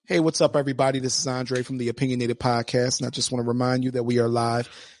Hey, what's up, everybody? This is Andre from the Opinionated Podcast, and I just want to remind you that we are live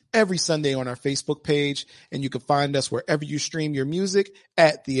every Sunday on our Facebook page, and you can find us wherever you stream your music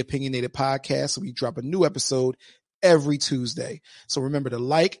at the Opinionated Podcast. So we drop a new episode every Tuesday. So remember to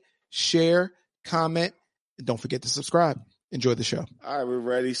like, share, comment, and don't forget to subscribe. Enjoy the show. All right, we're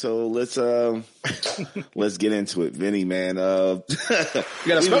ready. So let's get into it. Vinnie, man. We were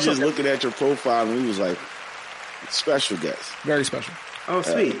just looking at your profile and we was like, special guest. Very special. Oh,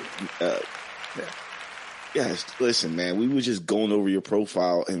 sweet. Yes, listen, man, we were just going over your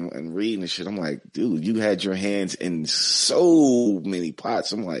profile and reading the shit. I'm like, dude, you had your hands in so many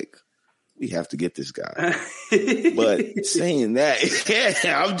pots. I'm like, we have to get this guy. But saying that,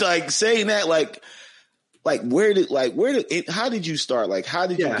 I'm like saying that, how did you start? Like, how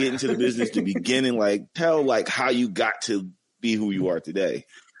did you get into the business to begin and like tell like how you got to be who you are today?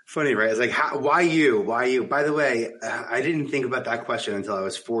 Funny, right? It's like, why you? Why you? By the way, I didn't think about that question until I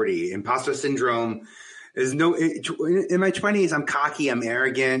was 40. Imposter syndrome is in my 20s, I'm cocky, I'm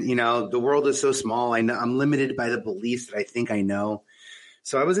arrogant. You know, the world is so small. I'm limited by the beliefs that I think I know.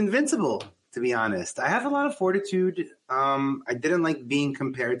 So I was invincible, to be honest. I have a lot of fortitude. I didn't like being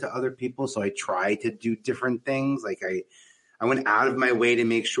compared to other people, so I tried to do different things. Like I went out of my way to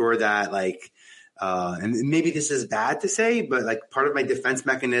make sure that like, and maybe this is bad to say, but like part of my defense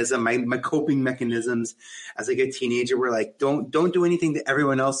mechanism, my coping mechanisms as like a teenager were like, don't do anything that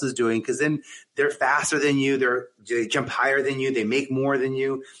everyone else is doing. Cause then they're faster than you. They jump higher than you. They make more than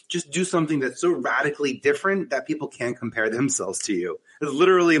you. Just do something that's so radically different that people can't compare themselves to you. It's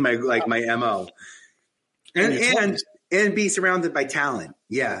literally my MO. And be surrounded by talent.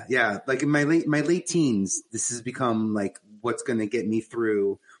 Yeah. Like in my late teens, this has become like what's going to get me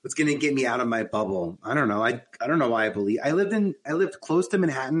through. What's going to get me out of my bubble? I don't know. I don't know why I believe. I lived close to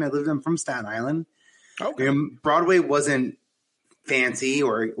Manhattan. I'm from Staten Island. Okay. Broadway wasn't fancy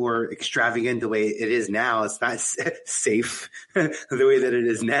or extravagant the way it is now. It's not safe the way that it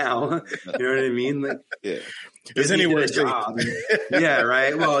is now. You know what I mean? Like, yeah. Is anywhere safe? Yeah,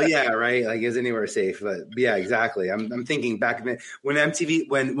 right. Well, yeah, right. Like, is anywhere safe? But yeah, exactly. I'm thinking back when MTV,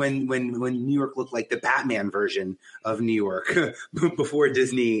 when New York looked like the Batman version of New York before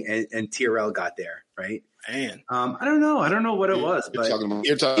Disney and TRL got there, right? Man, I don't know what it was, but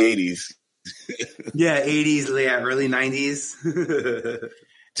you're talking 80s. Yeah, 80s, yeah, early 90s.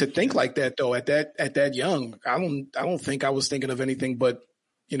 To think like that though, at that young, I don't think I was thinking of anything but,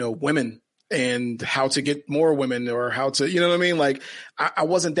 women and how to get more women or how to, you know what I mean? Like I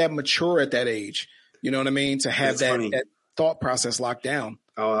wasn't that mature at that age, you know what I mean? To have that thought process locked down.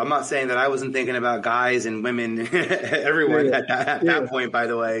 Oh, I'm not saying that I wasn't thinking about guys and women, everyone at that point, by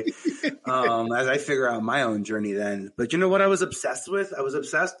the way, as I figure out my own journey then. But you know what I was obsessed with? I was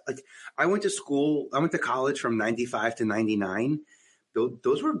obsessed. Like I went to college from 95 to 99.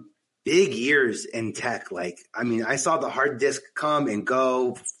 Those were big years in tech. Like, I mean, I saw the hard disk come and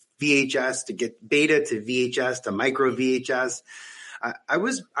go, VHS to get beta to VHS to micro VHS. I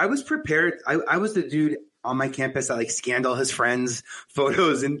was prepared. I was the dude on my campus that like scanned all his friends'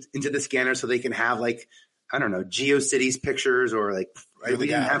 photos into the scanner so they can have like, I don't know, GeoCities pictures or like, we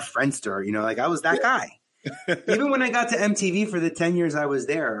didn't have Friendster, like I was that guy. Even when I got to MTV for the 10 years I was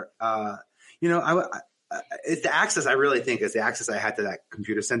there, it's the access I really think is the access I had to that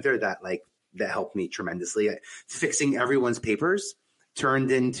computer center that helped me tremendously. Fixing everyone's papers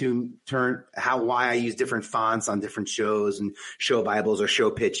why I use different fonts on different shows and show Bibles or show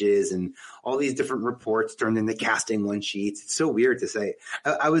pitches and all these different reports turned into casting one sheets. It's so weird to say.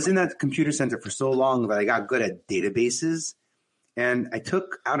 I was in that computer center for so long that I got good at databases, and I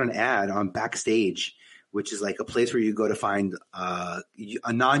took out an ad on Backstage, which is like a place where you go to find a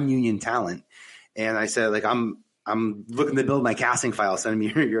non-union talent. And I said, like, I'm looking to build my casting file. Send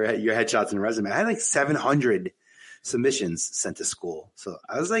me your headshots and resume. I had like 700 submissions sent to school. So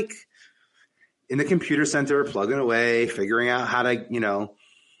I was like in the computer center, plugging away, figuring out how to,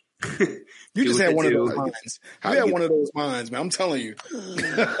 you just had one of those minds. You had one of those minds, man. I'm telling you.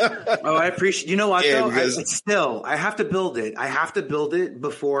 Oh, I appreciate, you know what though? I have to build it. I have to build it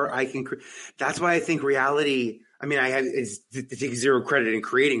before I can. That's why I think reality, I mean, to take zero credit in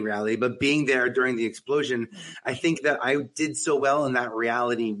creating reality, but being there during the explosion, I think that I did so well in that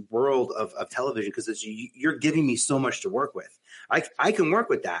reality world of television because you're giving me so much to work with. I can work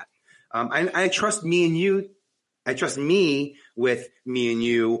with that. I trust me and you. I trust me with me and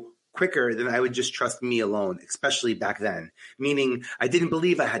you quicker than I would just trust me alone, especially back then. Meaning I didn't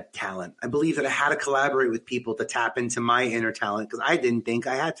believe I had talent. I believed that I had to collaborate with people to tap into my inner talent because I didn't think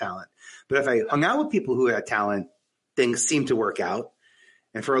I had talent. But if I hung out with people who had talent, things seemed to work out.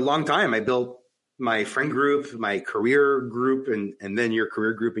 And for a long time, I built, my friend group, my career group, and then your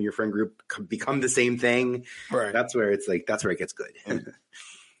career group and your friend group become the same thing. Right. That's where it gets good.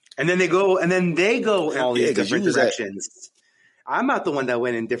 And then they go in all these different directions. I'm not the one that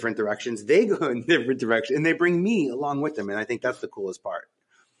went in different directions. They go in different directions, and they bring me along with them. And I think that's the coolest part.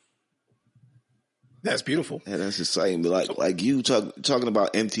 That's beautiful. Yeah, that's exciting. But like you talking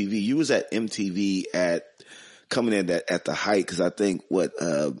about MTV, you was at MTV coming in at the height. Cause I think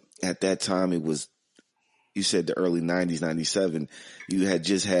at that time it was, you said the early 90s, 97, you had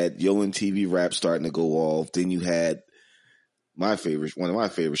just had Yo MTV Rap starting to go off. Then you had one of my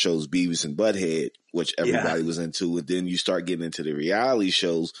favorite shows, Beavis and Butthead, which everybody was into. And then you start getting into the reality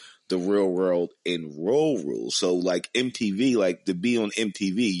shows, The Real World and Roll Rules. So like MTV, like to be on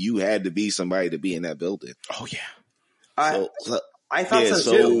MTV, you had to be somebody to be in that building. Oh yeah. I thought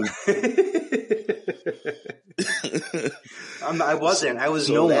so too. I wasn't. I was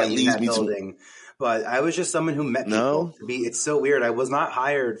no one in that building. But I was just someone who met people. It's so weird. I was not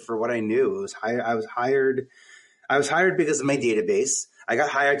hired for what I knew. I was hired because of my database. I got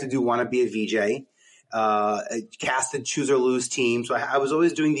hired to do Wanna Be a VJ, casted Choose or Lose team. So I was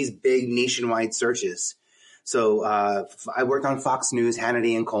always doing these big nationwide searches. So I worked on Fox News,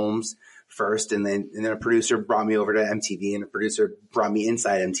 Hannity and Combs first, and then a producer brought me over to MTV, and a producer brought me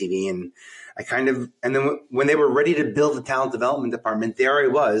inside MTV, and then when they were ready to build the talent development department, there I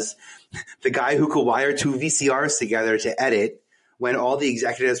was, the guy who could wire 2 VCRs together to edit when all the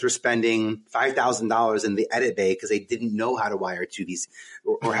executives were spending $5,000 in the edit bay because they didn't know how to wire 2 VCRs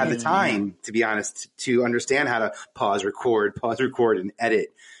or have the time, to be honest, to understand how to pause, record, and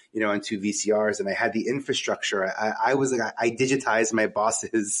edit, on 2 VCRs. And I had the infrastructure. I digitized my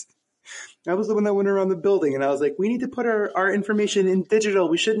bosses. I was the one that went around the building, and I was like, we need to put our information in digital.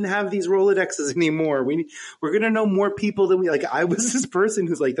 We shouldn't have these Rolodexes anymore. We're going to know more people than I was this person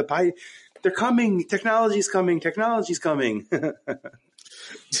who's like, they're coming. Technology's coming.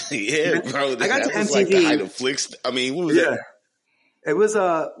 Yeah, bro. I got to MTV. Like the height of Flicks. I mean, what was that? It was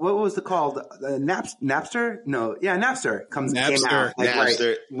what was it called? Napster? No, yeah, Napster came out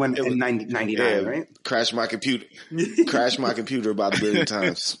Napster. Right in 99, right? Crashed my computer about 1 billion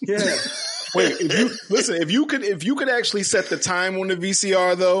times. Yeah. Wait, if you could actually set the time on the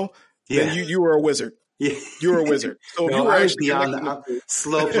VCR though, then you were a wizard. Yeah. You were a wizard. So if you were actually beyond the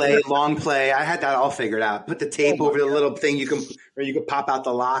slow play, long play, I had that all figured out. Put the tape over the little thing you can pop out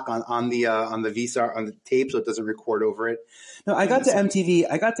the lock on the VCR on the tape so it doesn't record over it. No, I got to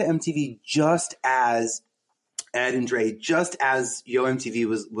MTV just as Ed and Dre, just as Yo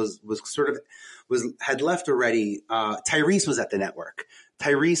MTV had left already. Tyrese was at the network.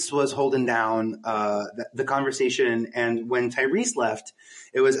 Tyrese was holding down the conversation, and when Tyrese left,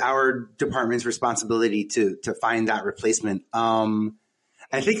 it was our department's responsibility to find that replacement. I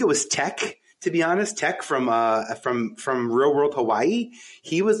think it was Tech, to be honest. Tech from Real World Hawaii.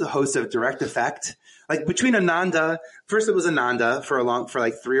 He was the host of Direct Effect. Like between Ananda, first it was Ananda for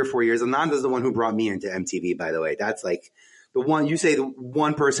like 3 or 4 years. Ananda's the one who brought me into MTV, by the way. That's like the one you say the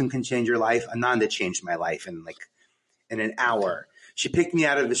one person can change your life. Ananda changed my life in an hour. She picked me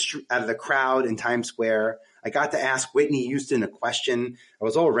out of the crowd in Times Square. I got to ask Whitney Houston a question. I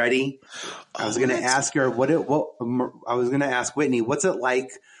was all ready. I was going to ask her I was going to ask Whitney, what's it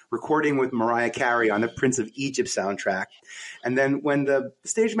like recording with Mariah Carey on the Prince of Egypt soundtrack? And then when the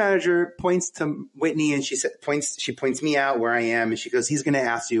stage manager points to Whitney and she points me out where I am, and she goes, he's going to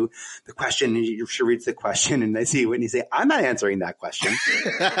ask you the question. And she reads the question, and I see Whitney say, I'm not answering that question.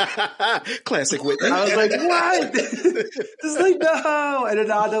 Classic Whitney. I was like, what? Just like, no. And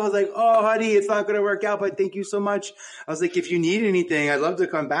Ananda was like, oh, honey, it's not going to work out, but thank you so much. I was like, if you need anything, I'd love to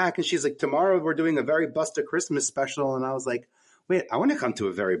come back. And she's like, tomorrow we're doing a very Busta Christmas special. And I was like, wait, I want to come to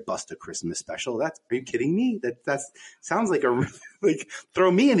a very Busta Christmas special. Are you kidding me? That sounds like throw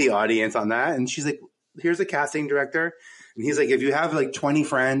me in the audience on that. And she's like, here's a casting director. And he's like, if you have like 20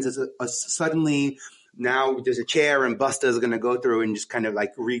 friends, suddenly now there's a chair and Busta is going to go through and just kind of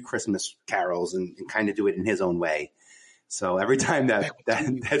like read Christmas carols and kind of do it in his own way. So every time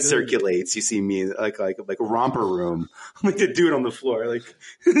that circulates, you see me like a romper room. I'm like the dude on the floor, like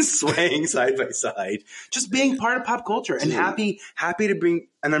swaying side by side, just being part of pop culture and happy to bring,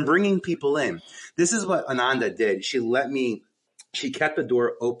 and I'm bringing people in. This is what Ananda did. She kept the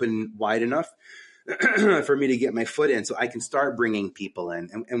door open wide enough for me to get my foot in so I can start bringing people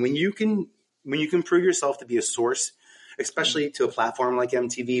in. And when you can prove yourself to be a source, especially to a platform like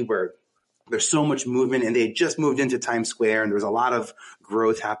MTV where there's so much movement, and they had just moved into Times Square and there was a lot of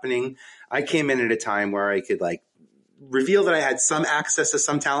growth happening. I came in at a time where I could reveal that I had some access to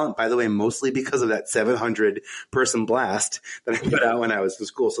some talent, by the way, mostly because of that 700 person blast that I put out when I was in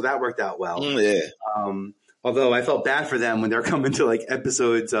school. So that worked out well. Yeah. Although I felt bad for them when they're coming to like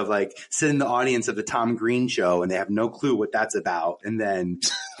episodes of like sit in the audience of the Tom Green show and they have no clue what that's about. And then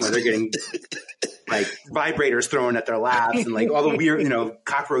they're getting like vibrators thrown at their laps and like all the weird,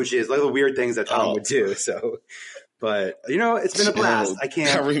 cockroaches, like the weird things that Tom would do. So, but it's been a blast.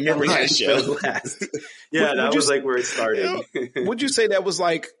 I remember that show. Yeah, that was like where it started. Would you say that was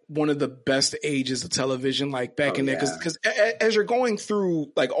like one of the best ages of television, like back in there? Because as you're going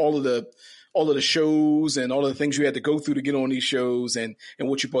through like all of the shows and all of the things you had to go through to get on these shows and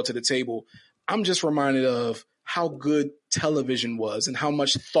what you brought to the table, I'm just reminded of how good television was and how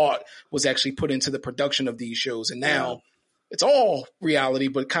much thought was actually put into the production of these shows. And now it's all reality,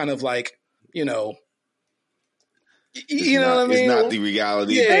 but kind of like, you know what I mean? It's not the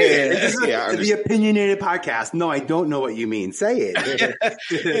reality. Yeah. The opinionated podcast. No, I don't know what you mean. Say it.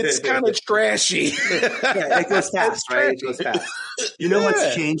 It's kind of trashy. It goes fast, right? It goes fast. You know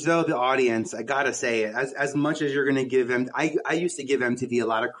what's changed though? The audience. I gotta say it. As much as you're gonna give them, I used to give MTV a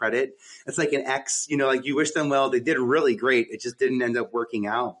lot of credit. It's like an ex. Like you wish them well. They did really great. It just didn't end up working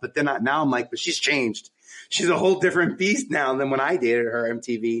out. But then now I'm like, but she's changed. She's a whole different beast now than when I dated her.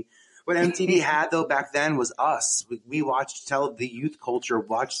 MTV. What MTV had though back then was us. We watched the youth culture,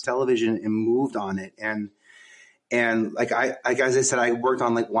 watched television and moved on it. And like as I said, I worked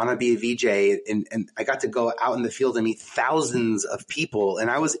on like Wanna Be a VJ and I got to go out in the field and meet thousands of people.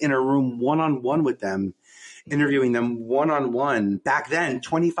 And I was in a room one-on-one with them, interviewing them one-on-one back then,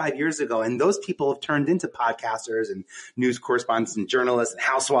 25 years ago. And those people have turned into podcasters and news correspondents and journalists and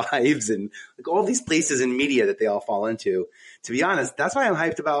housewives and like all these places in media that they all fall into. To be honest, that's why I'm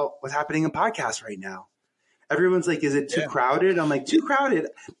hyped about what's happening in podcasts right now. Everyone's like, is it too crowded? I'm like, too crowded.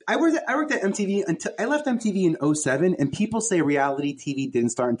 I worked at MTV until I left MTV in 2007, and people say reality TV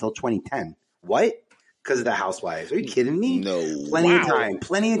didn't start until 2010. What? Because of the housewives. Are you kidding me? No. Plenty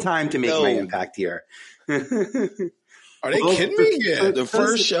of time to make my impact here. Are they kidding me? Yeah. The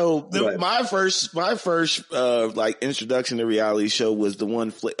first show, my first like introduction to reality show was the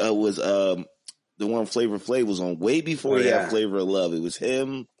one the one Flavor Flav was on way before he had Flavor of Love. It was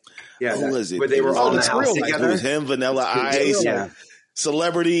him. Yeah, who was it? Where they were all in the house together. It was him, Vanilla Ice,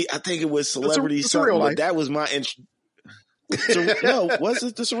 Celebrity. I think it was Celebrity something. But that was my no, was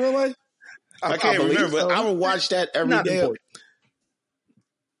it the Surreal Life? I can't remember. So. But I would watch that every day.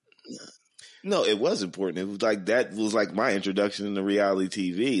 No, it was important. It was like that was like my introduction into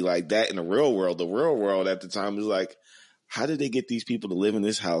reality TV. Like that in the real world. The real world at the time was like, how did they get these people to live in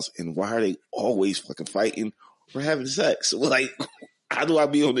this house, and why are they always fucking fighting or having sex? Like, how do I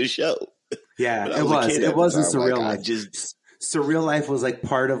be on this show? Yeah, it wasn't Surreal Life. Surreal Life was like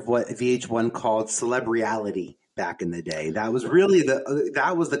part of what VH1 called celebriality back in the day. That was really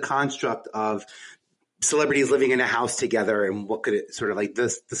the construct of celebrities living in a house together, and what could it sort of like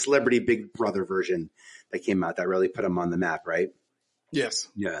the celebrity Big Brother version that came out that really put them on the map, right? Yes.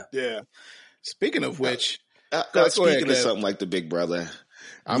 Yeah. Yeah. Speaking of which, speaking of something like the Big Brother,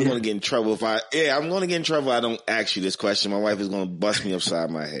 I'm going to get in trouble if I'm going to get in trouble. I don't ask you this question. My wife is going to bust me upside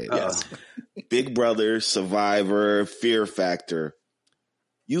my head. Yes. Big Brother, Survivor, Fear Factor.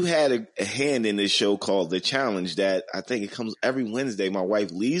 You had a hand in this show called The Challenge that I think it comes every Wednesday. My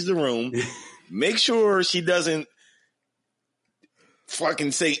wife leaves the room, make sure she doesn't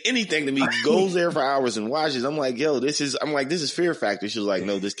fucking say anything to me, goes there for hours and watches. I'm like, this is Fear Factor. She was like,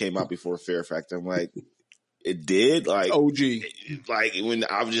 no, this came out before Fear Factor. I'm like, it did? Like OG. Like when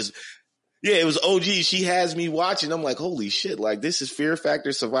I was just, it was OG. She has me watching. I'm like, holy shit. Like this is Fear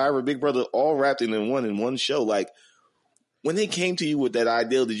Factor, Survivor, Big Brother, all wrapped in one show. Like when they came to you with that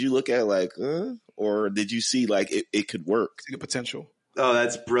idea, did you look at it like, or did you see like it could work? See the potential. Oh,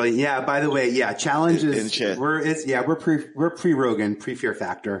 that's brilliant. Yeah. By the way, Challenge is, we're pre-Rogan, pre-Fear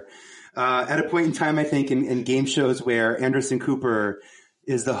Factor. At a point in time, I think in game shows where Anderson Cooper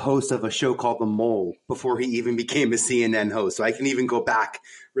is the host of a show called The Mole before he even became a CNN host. So I can even go back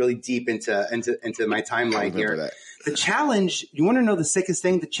really deep into my timeline here. That. The Challenge, you want to know the sickest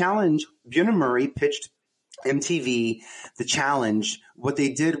thing? The Challenge, Bjorn and Murray pitched MTV The Challenge. What they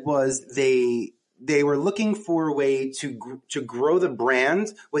did was they were looking for a way to grow the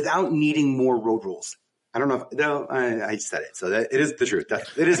brand without needing more road rules. I don't know I said it. So that it is the truth.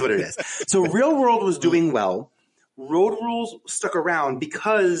 It is what it is. So Real World was doing well. Road Rules stuck around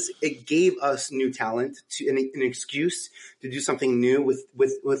because it gave us new talent, an excuse to do something new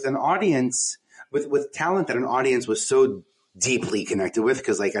with an audience, with talent that an audience was so deeply connected with.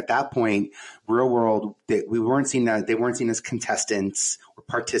 Because like at that point, Real World, they weren't seen as contestants or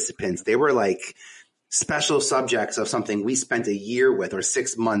participants. They were like special subjects of something we spent a year with or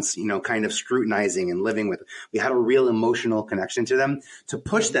 6 months, kind of scrutinizing and living with. We had a real emotional connection to them. To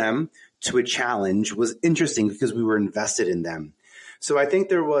push them to a challenge was interesting because we were invested in them. So I think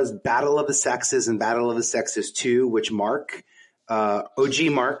there was Battle of the Sexes and Battle of the Sexes 2, which OG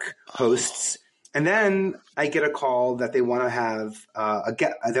Mark hosts. And then I get a call that they want to have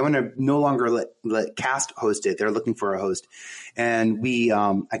they want to no longer let Cast host it. They're looking for a host. And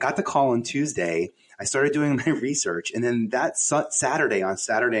I got the call on Tuesday. I started doing my research, and then that Saturday on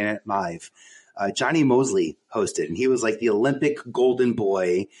Saturday Night Live, Johnny Mosley hosted, and he was like the Olympic golden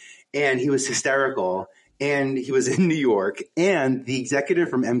boy, and he was hysterical, and he was in New York, and the executive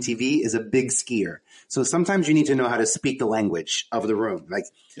from MTV is a big skier. So sometimes you need to know how to speak the language of the room.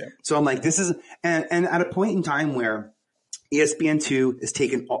 So I'm like, this is, and at a point in time where ESPN2 has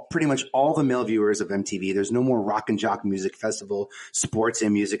taken pretty much all the male viewers of MTV. There's no more Rock and Jock Music Festival, Sports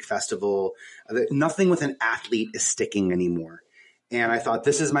and Music Festival. Nothing with an athlete is sticking anymore. And I thought,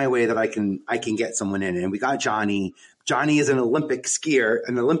 this is my way that I can get someone in. And we got Johnny. Johnny is an Olympic skier,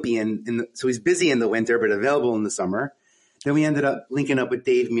 an Olympian. So he's busy in the winter, but available in the summer. Then we ended up linking up with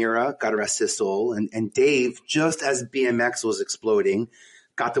Dave Mira, God rest his soul. And Dave, just as BMX was exploding,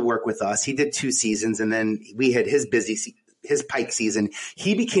 got to work with us. He did 2 seasons, and then we had his Pike season.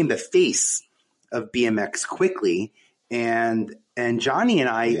 He became the face of BMX quickly. And Johnny and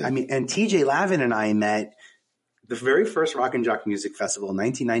and TJ Lavin and I met the very first Rock and Jock Music Festival in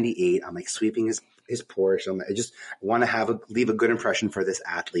 1998. I'm like sweeping his Porsche. I just want to leave a good impression for this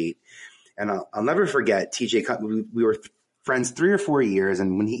athlete. And I'll never forget TJ. We were friends 3 or 4 years.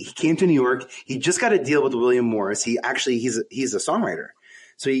 And when he came to New York, he just got a deal with William Morris. He's a songwriter.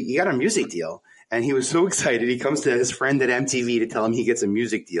 So he got a music deal. And he was so excited. He comes to his friend at MTV to tell him he gets a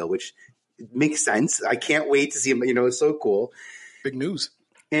music deal, which makes sense. I can't wait to see him. It's so cool. Big news.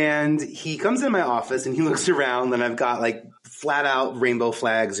 And he comes in my office and he looks around, and I've got like flat out rainbow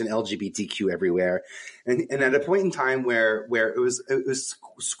flags and LGBTQ everywhere. And at a point in time where it was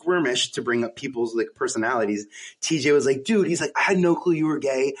squirmish to bring up people's like personalities, TJ was like, dude, he's like, I had no clue you were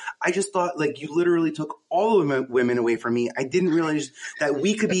gay. I just thought like you literally took all of the women away from me. I didn't realize that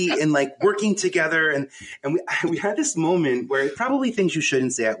we could be in like working together. And we had this moment where probably things you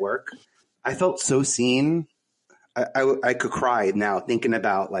shouldn't say at work. I felt so seen. I could cry now thinking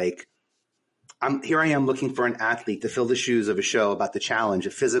about like, I am looking for an athlete to fill the shoes of a show about the challenge,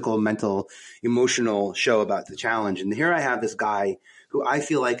 a physical, mental, emotional show about the challenge. And here I have this guy who I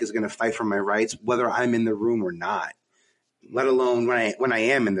feel like is going to fight for my rights, whether I'm in the room or not, let alone when I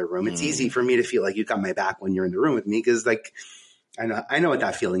am in the room. It's easy for me to feel like you got my back when you're in the room with me. Cause like, I know what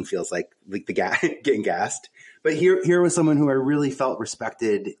that feeling feels like the getting gassed, but here was someone who I really felt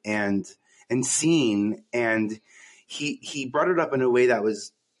respected and seen. And he brought it up in a way that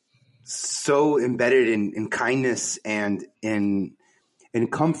was so embedded in kindness and in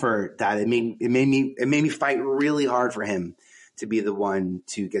comfort that it made me fight really hard for him to be the one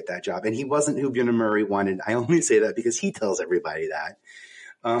to get that job. And he wasn't who Bjorn Murray wanted. I only say that because he tells everybody that.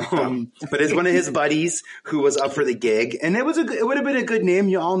 But it's one of his buddies who was up for the gig, and it would have been a good name.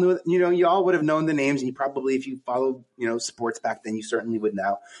 You all knew, you all would have known the names, and you probably, if you followed, sports back then, you certainly would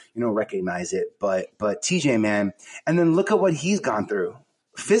now, recognize it. But TJ, man, and then look at what he's gone through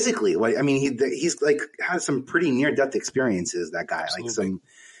physically. He's like has some pretty near death experiences. That guy, Absolutely.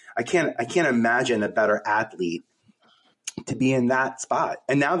 I can't imagine a better athlete to be in that spot.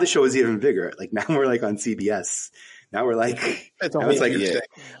 And now the show is even bigger. Like now we're like on CBS. Now we're like, I was like,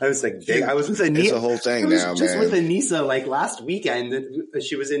 big. I was with Anissa. It's a whole thing now, man. Just with Anissa, like last weekend,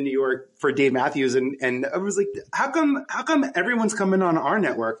 she was in New York for Dave Matthews, and I was like, how come everyone's coming on our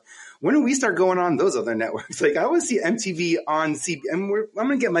network? When do we start going on those other networks? Like I always see MTV on CB, and I'm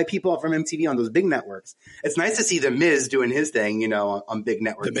going to get my people from MTV on those big networks. It's nice to see The Miz doing his thing, on big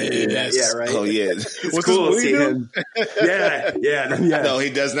networks. The Miz. Yeah, right. Oh yeah, it's cool to see him. Yeah. No,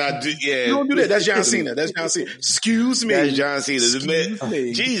 he does not do. Yeah, you don't do that. That's John Cena. Excuse me. That's John Cena.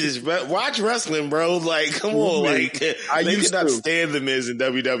 Jesus, bro, watch wrestling, bro. Like, come on, like they did not stand The Miz in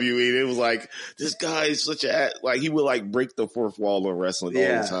WWE. It was like this guy is such he would like break the fourth wall in wrestling all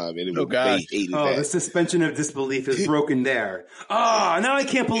the time. And they hated that. The suspension of disbelief is broken there. Oh, now I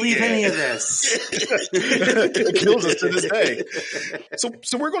can't believe any of this. It kills us to this day.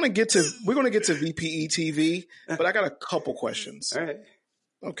 So we're gonna get to VPE TV, but I got a couple questions. All right.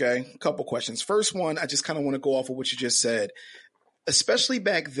 Okay, a couple questions. First one, I just kind of want to go off of what you just said, especially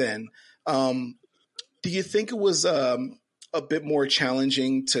back then. Do you think it was a bit more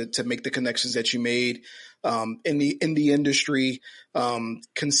challenging to make the connections that you made in the industry,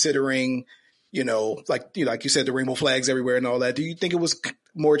 considering, like you said, the rainbow flags everywhere and all that? Do you think it was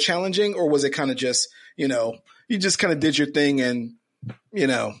more challenging, or was it kind of just, you just kind of did your thing and,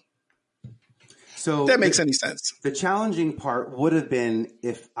 so that makes any sense? The challenging part would have been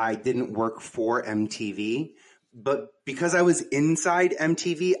if I didn't work for MTV, but because I was inside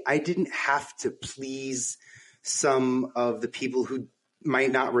MTV, I didn't have to please some of the people who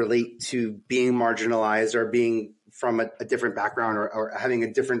might not relate to being marginalized or being from a different background or having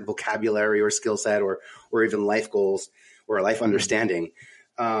a different vocabulary or skill set or even life goals or a life understanding.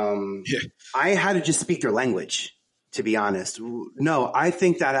 I had to just speak their language, to be honest. No, I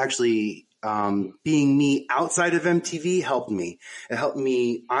think that actually being me outside of MTV helped me. It helped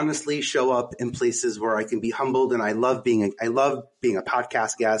me honestly show up in places where I can be humbled. And I love being a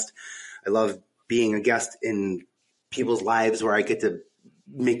podcast guest. I love being a guest in people's lives where I get to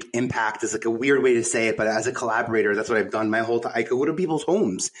make impact. Is like a weird way to say it, but as a collaborator, that's what I've done my whole time. I go to people's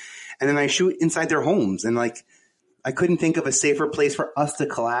homes and then I shoot inside their homes, and like, I couldn't think of a safer place for us to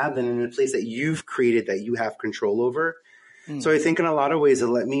collab than in a place that you've created that you have control over. So I think in a lot of ways it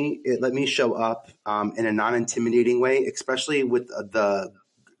let me show up in a non-intimidating way, especially with the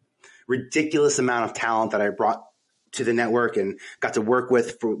ridiculous amount of talent that I brought to the network and got to work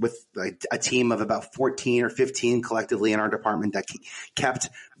with like a team of about 14 or 15 collectively in our department that kept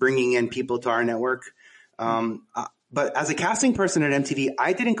bringing in people to our network. But as a casting person at MTV,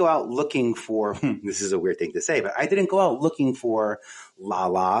 I didn't go out looking for, this is a weird thing to say, but I didn't go out looking for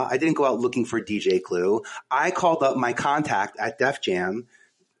Lala. I didn't go out looking for DJ Clue. I called up my contact at Def Jam,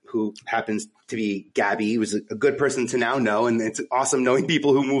 who happens to be Gabby, who's a good person to now know. And it's awesome knowing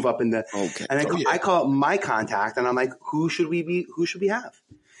people who move up in the, and I call up my contact and I'm like, who should we have?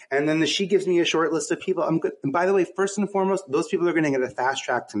 And then she gives me a short list of people. I'm good. And by the way, first and foremost, those people are going to get a fast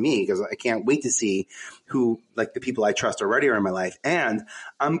track to me because I can't wait to see who, like the people I trust already are in my life. And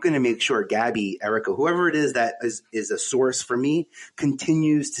I'm going to make sure Gabby, Erica, whoever it is that is a source for me,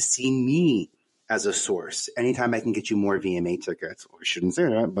 continues to see me as a source. Anytime I can get you more VMA tickets, or I shouldn't say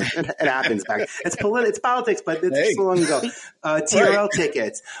that, but it happens back. It's politics, but it's so long ago. TRL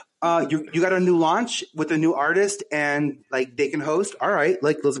tickets. You got a new launch with a new artist and like they can host. All right.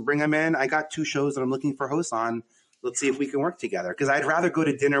 Like, let's bring them in. I got 2 shows that I'm looking for hosts on. Let's see if we can work together. Cause I'd rather go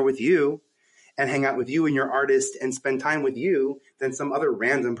to dinner with you and hang out with you and your artist and spend time with you than some other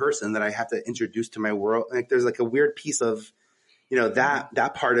random person that I have to introduce to my world. Like there's like a weird piece of,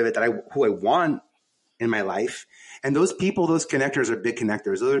 that part of it who I want in my life. And those people, those connectors are big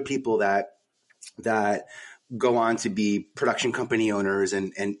connectors. Those are people that go on to be production company owners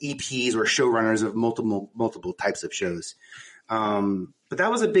and EPs or showrunners of multiple types of shows. But that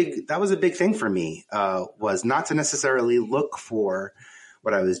was a big thing for me, was not to necessarily look for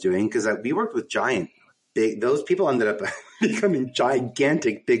what I was doing. Cause we worked with those people ended up becoming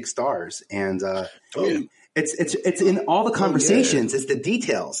gigantic, big stars. And, it's in all the conversations. It's the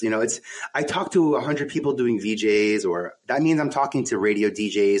details. I talk to 100 people doing VJs, or that means I'm talking to radio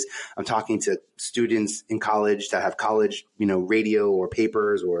DJs. I'm talking to students in college that have college, radio or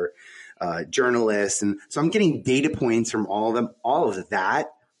papers or journalists. And so I'm getting data points from all of them. All of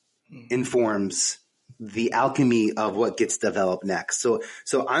that informs the alchemy of what gets developed next. So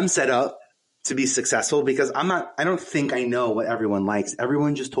I'm set up to be successful because I don't think I know what everyone likes.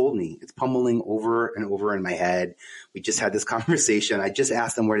 Everyone just told me. It's pummeling over and over in my head. We just had this conversation. I just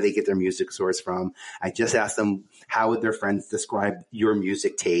asked them where they get their music source from. I just asked them how would their friends describe your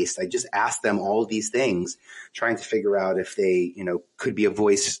music taste. I just asked them all these things, trying to figure out if they, could be a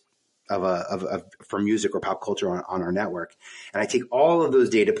voice for music or pop culture on our network. And I take all of those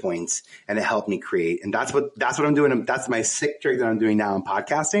data points and it helped me create. And that's what I'm doing. That's my sick trick that I'm doing now in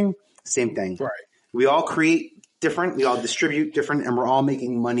podcasting. Same thing. Right. We all create different. We all distribute different, and we're all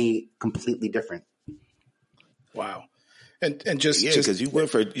making money completely different. Wow. And just because you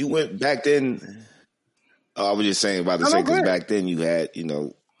went back then. I was just saying about to say because back then you had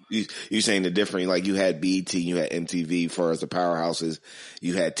you saying the different, like you had BET, you had MTV for as the powerhouses,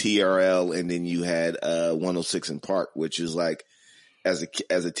 you had TRL, and then you had 106 in Park, which is like as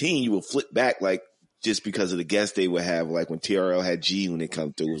a teen you would flip back like. Just because of the guests they would have, like when TRL had G when they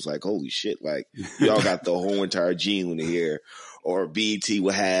come through, it was like, holy shit, like y'all got the whole entire G unit here. Or BET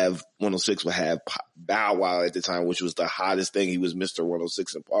would have, 106 would have Bow Wow at the time, which was the hottest thing. He was Mr.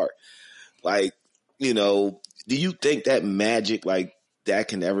 106 in Park. Like, do you think that magic, like that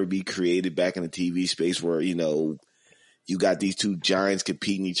can ever be created back in the TV space where, you got these two giants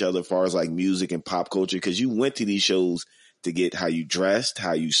competing each other as far as like music and pop culture? Cause you went to these shows to get how you dressed,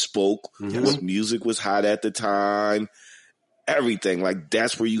 how you spoke, what music was hot at the time, everything. Like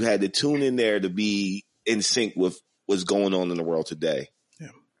that's where you had to tune in there to be in sync with what's going on in the world today.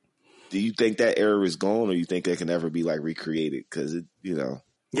 Do you think that era is gone, or you think that can ever be like recreated? Because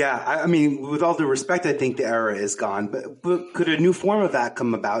Yeah, I mean, with all due respect, I think the era is gone. But could a new form of that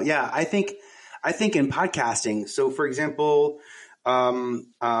come about? Yeah, I think in podcasting. So, for example, I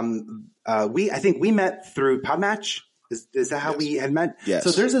think we met through Podmatch. Is that how we had met? Yes.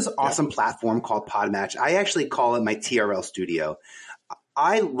 So there's this awesome platform called Podmatch. I actually call it my TRL studio.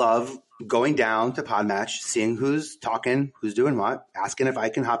 I love going down to Podmatch, seeing who's talking, who's doing what, asking if I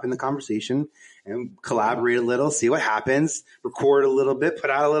can hop in the conversation and collaborate a little, see what happens, record a little bit, put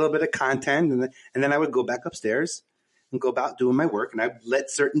out a little bit of content. And then I would go back upstairs and go about doing my work. And I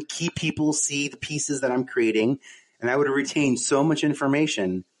let certain key people see the pieces that I'm creating. And I would retain so much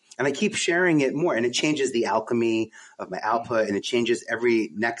information. And I keep sharing it more, and it changes the alchemy of my output, and it changes every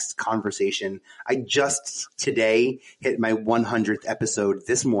next conversation. I just today hit my 100th episode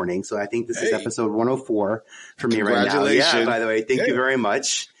this morning. So I think this is episode 104 for me right now. Yeah, by the way, thank you very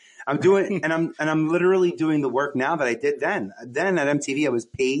much. I'm doing, and I'm literally doing the work now that I did then. Then at MTV, I was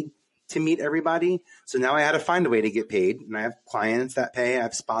paid to meet everybody. So now I had to find a way to get paid, and I have clients that pay. I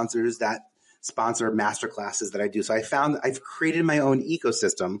have sponsors that sponsor master classes that I do. So I've created my own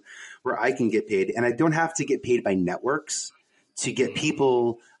ecosystem where I can get paid, and I don't have to get paid by networks to get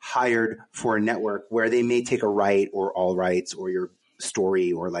people hired for a network where they may take a right or all rights or your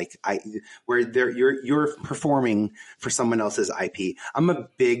story or you're performing for someone else's IP. I'm a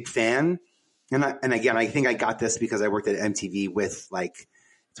big fan. And again, I think I got this because I worked at MTV with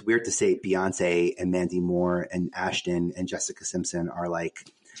it's weird to say Beyonce and Mandy Moore and Ashton and Jessica Simpson are like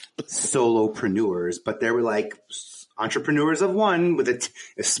solopreneurs, but they were like entrepreneurs of one with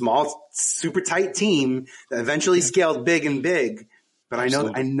a small, super tight team that eventually scaled big and big. But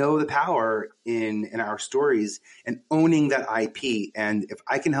absolutely. I know the power in our stories and owning that IP. And if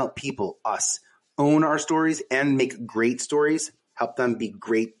I can help us own our stories and make great stories, help them be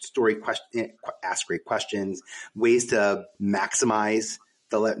great ask great questions, ways to maximize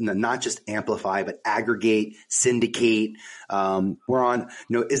not just amplify, but aggregate, syndicate. We're on,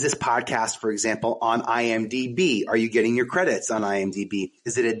 is this podcast, for example, on IMDb? Are you getting your credits on IMDb?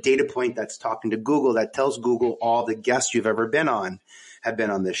 Is it a data point that's talking to Google that tells Google all the guests you've ever been on have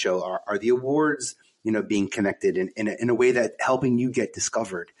been on this show? Are the awards, being connected in a way that helping you get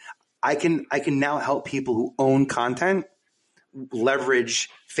discovered? I can now help people who own content leverage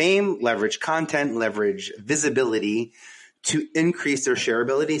fame, leverage content, leverage visibility to increase their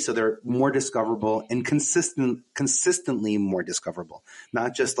shareability so they're more discoverable and consistently more discoverable,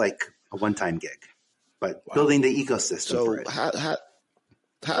 not just like a one-time gig, but building the ecosystem for it.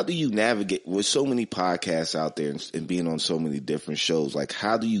 How do you navigate with so many podcasts out there and being on so many different shows? Like,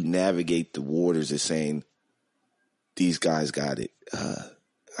 how do you navigate the waters of saying, these guys got it? All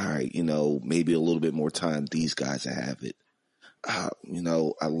right, maybe a little bit more time. These guys have it. I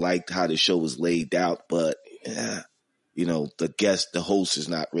liked how the show was laid out, but the host is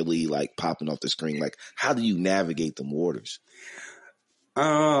not really like popping off the screen. Like, how do you navigate the waters?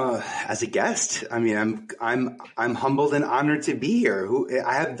 As a guest, I mean, I'm humbled and honored to be here.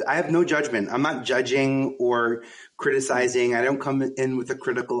 I have no judgment. I'm not judging or criticizing. I don't come in with a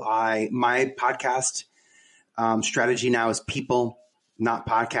critical eye. My podcast strategy now is people, not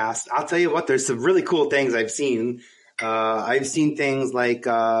podcast. I'll tell you what, there's some really cool things I've seen. I've seen things like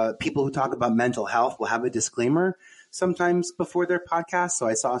people who talk about mental health will have a disclaimer sometimes before their podcast. So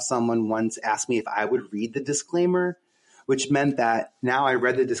I saw someone once ask me if I would read the disclaimer, which meant that now I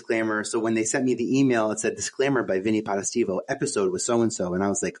read the disclaimer. So when they sent me the email, it said disclaimer by Vinnie Potestivo, episode with so-and-so. And I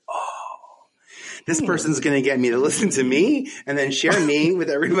was like, this person's going to get me to listen to me and then share me with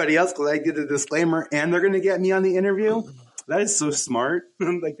everybody else because I did the disclaimer and they're going to get me on the interview. That is so smart.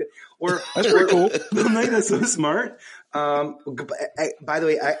 Like that. That's pretty cool. I'm like, that's so smart. By the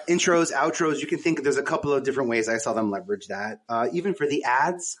way, intros, outros, you can think there's a couple of different ways I saw them leverage that. Even for the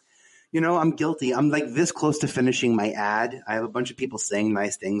ads, I'm guilty. I'm like this close to finishing my ad. I have a bunch of people saying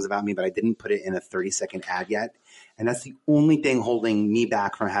nice things about me, but I didn't put it in a 30-second ad yet. And that's the only thing holding me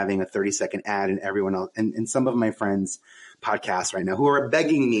back from having a 30-second ad and everyone else. And some of my friends' podcasts right now who are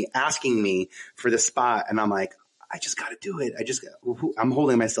begging me, asking me for the spot. And I'm like, I just got to do it. I'm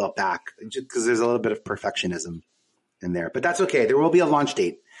holding myself back just because there's a little bit of perfectionism in there, but that's okay. There will be a launch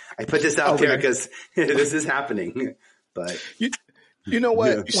date. I put this out there because this is happening, but you know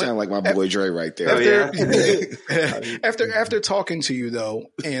what? You sound like my boy Dre right there. After talking to you though,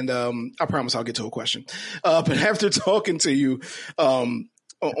 and I promise I'll get to a question. But after talking to you on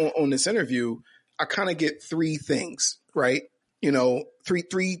this interview, I kind of get three things, right?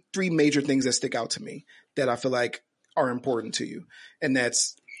 Three major things that stick out to me that I feel like are important to you. And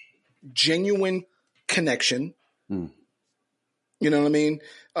that's genuine connection, You know what I mean?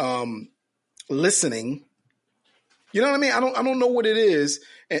 Listening. You know what I mean? I don't know what it is.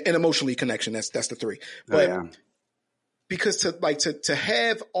 And emotionally connection. That's the three. But because to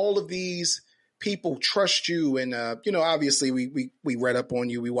have all of these people trust you and, obviously we read up on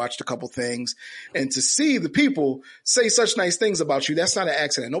you. We watched a couple things, and to see the people say such nice things about you, that's not an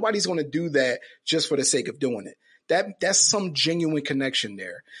accident. Nobody's going to do that just for the sake of doing it. That's some genuine connection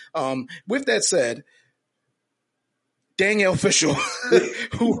there. With that said, Danielle Fishel,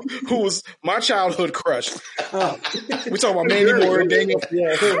 who was my childhood crush. We talk about Mandy Moore and Danielle.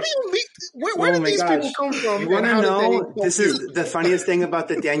 Yeah. How do you meet? Where did these people come from? You want to know? This is the funniest thing about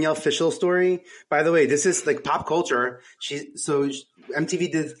the Danielle Fishel story. By the way, this is like pop culture.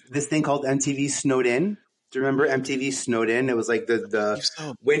 MTV did this thing called MTV Snowed In. Do you remember MTV Snowed In? It was like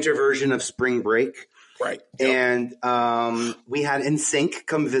the winter version of Spring Break. Right. Yep. And we had NSYNC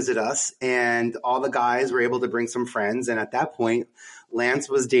come visit us, and all the guys were able to bring some friends. And at that point, Lance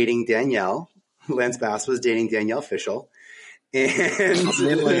was dating Danielle. Lance Bass was dating Danielle Fishel. And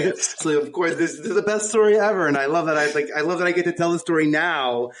so, of course, this is the best story ever. And I love that I get to tell the story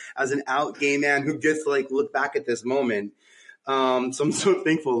now as an out gay man who gets to look back at this moment. So I'm so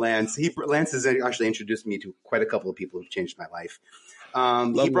thankful, Lance. Lance has actually introduced me to quite a couple of people who've changed my life.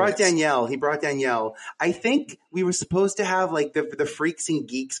 He brought Danielle. I think we were supposed to have the Freaks and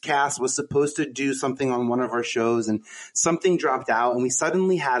Geeks cast was supposed to do something on one of our shows, and something dropped out, and we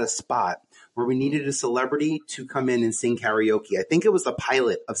suddenly had a spot where we needed a celebrity to come in and sing karaoke. I think it was the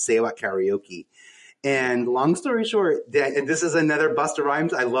pilot of Say What Karaoke. And long story short, and this is another Busta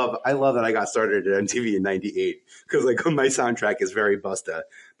Rhymes. I love that I got started at MTV in '98 because my soundtrack is very Busta,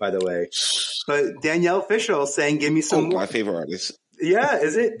 by the way. But Danielle Fishel sang "Give Me Some." My favorite artist. Yeah,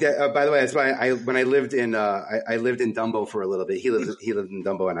 is it? By the way, that's why when I lived in I lived in Dumbo for a little bit. He lived in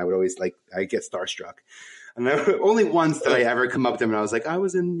Dumbo, and I would always I get starstruck. And only once did I ever come up to him and I was like, "I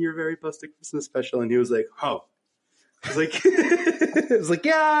was in your very Busta Christmas special," and he was like, "Oh." I was like,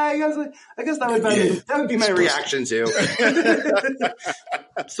 yeah, I guess that would be my reaction too.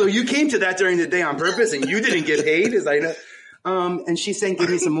 So you came to that during the day on purpose, and you didn't get paid, as I know. And she sang "Give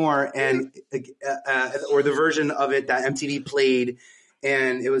Me Some More," and or the version of it that MTV played,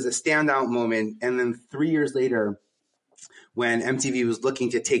 and it was a standout moment. And then 3 years later, when MTV was looking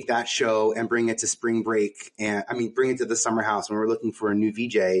to take that show and bring it to Spring Break, bring it to the Summer House, when we were looking for a new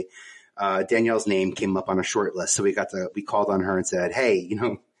VJ, Danielle's name came up on a short list. So we called on her and said, "Hey,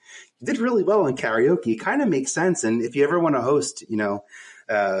 you did really well in karaoke. Kind of makes sense. And if you ever want to host,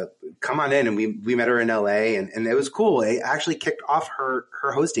 come on in." And we met her in LA, and it was cool. It actually kicked off her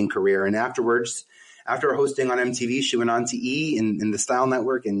hosting career. And afterwards, after hosting on MTV, she went on to E! in the Style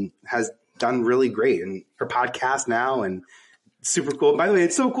Network and has done really great. And her podcast now, and super cool. By the way,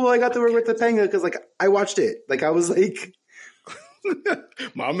 it's so cool. I got to work with Topanga because I watched it. I was like,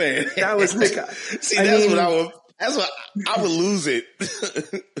 my man. That was like, see, that's what I would lose it.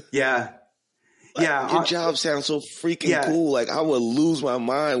 Yeah. Yeah. Your job sounds so freaking cool. I would lose my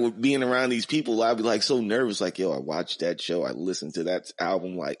mind with being around these people. I'd be so nervous. Yo, I watched that show. I listened to that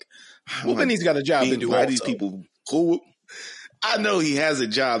album. Vinny's got a job to do. Why these people cool? I know he has a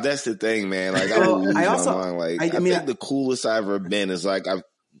job. That's the thing, man. I would lose my mind. I think the coolest I've ever been is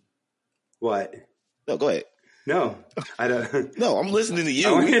what? No, go ahead. No, I don't. No, I'm listening to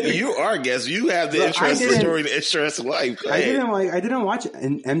you. You're our guest. You have the interesting story, the interesting life. I didn't watch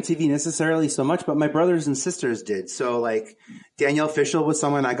MTV necessarily so much, but my brothers and sisters did. So Danielle Fishel was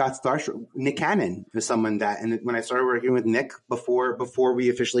someone I got starstruck. Nick Cannon was someone and when I started working with Nick before we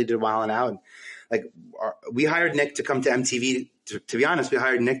officially did Wild 'N Out, we hired Nick to come to MTV. To be honest, we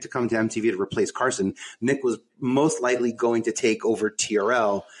hired Nick to come to MTV to replace Carson. Nick was most likely going to take over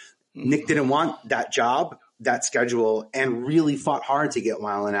TRL. Nick didn't want that job, that schedule, and really fought hard to get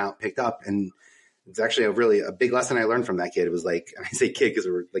Wild 'N Out picked up. And it's actually a big lesson I learned from that kid. It was and I say kid because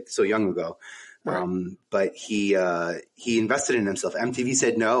we were so young ago. Right. But he invested in himself. MTV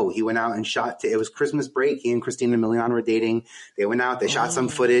said no. He went out and shot. It was Christmas break. He and Christina Milian were dating. They went out. They shot some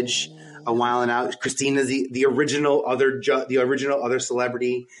footage a Wild 'N Out. Christina's the original other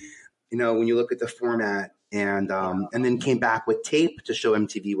celebrity. When you look at the format. And then came back with tape to show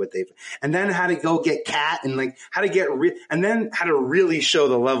MTV what they've, and then had to go get Cat and how to and then had to really show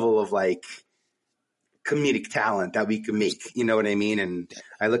the level of comedic talent that we could make. You know what I mean? And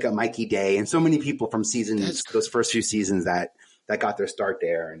I look at Mikey Day and so many people from those first few seasons that got their start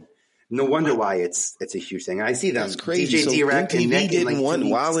there, and no wonder why it's a huge thing. And I see them. That's crazy. DJ D-Rec and Nick didn't want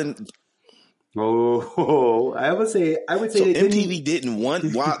Wild and. Oh, I would say so MTV didn't want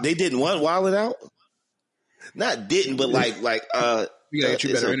they didn't want Wild 'N Out. Not didn't, but we gotta get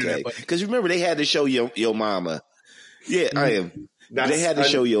you better internet. Because remember they had to show your mama. Yeah, I am. They had to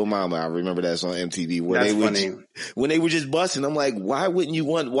show Yo Mama. I remember that's on MTV when they were just busting. I'm like, why wouldn't you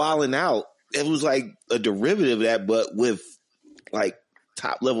want Wildin' Out? It was like a derivative of that, but with like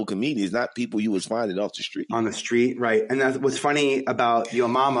top level comedians, not people you was finding off the street. On the street, right? And that's what's funny about Yo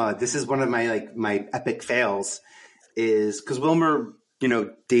Mama. This is one of my epic fails, is because Wilmer,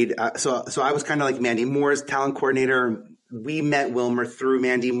 dated. So I was kind of like Mandy Moore's talent coordinator. We met Wilmer through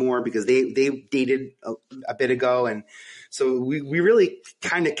Mandy Moore because they dated a bit ago, and so we really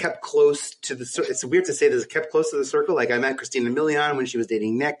kind of kept close to the. It's weird to say this, kept close to the circle. Like I met Christina Milian when she was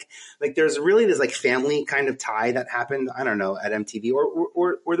dating Nick. Like there's really this like family kind of tie that happened. I don't know, at MTV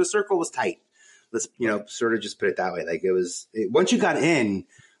or the circle was tight. Let's sort of just put it that way. Like once you got in,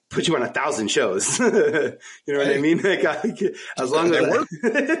 put you on 1,000 shows. You know what I mean? Like, as long as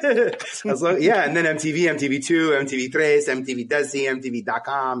yeah. And then MTV, MTV2, MTV3, MTV Desi,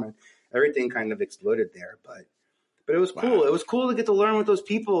 MTV.com, and everything kind of exploded there. But it was cool. Wow. It was cool to get to learn with those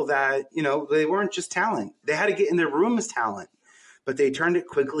people that, they weren't just talent. They had to get in their room as talent, but they turned it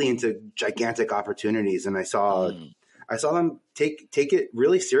quickly into gigantic opportunities. And I saw them take it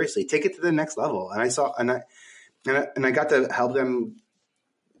really seriously, take it to the next level. And I got to help them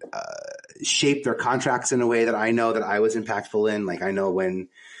shape their contracts in a way that I know that I was impactful in. Like I know when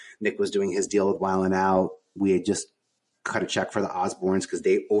Nick was doing his deal with Wildin' Out, we had just cut a check for the Osbournes because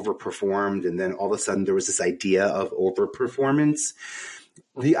they overperformed. And then all of a sudden there was this idea of overperformance.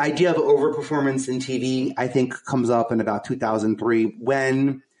 The idea of overperformance in TV, I think, comes up in about 2003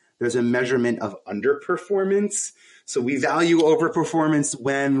 when there's a measurement of underperformance. So we value overperformance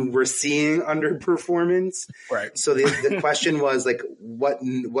when we're seeing underperformance. Right. So the question was like, what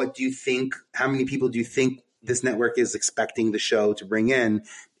do you think, how many people do you think this network is expecting the show to bring in?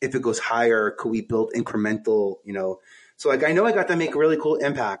 If it goes higher, could we build incremental, So like, I know I got to make a really cool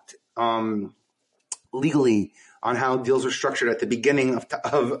impact legally on how deals are structured at the beginning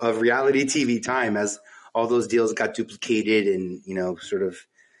of reality TV time, as all those deals got duplicated and, sort of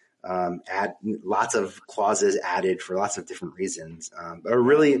add lots of clauses added for lots of different reasons. But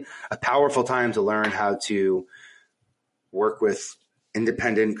really a powerful time to learn how to work with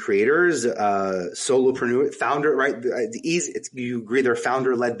independent creators, solopreneur, founder, right? You agree they're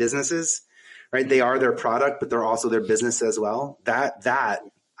founder-led businesses, right? They are their product, but they're also their business as well. That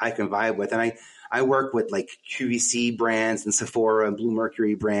I can vibe with. And I work with like QVC brands and Sephora and Blue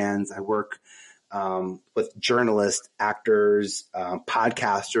Mercury brands. I work with journalists, actors,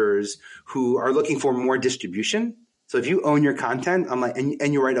 podcasters who are looking for more distribution. So if you own your content, I'm like,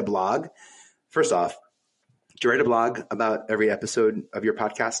 and you write a blog, first off, do you write a blog about every episode of your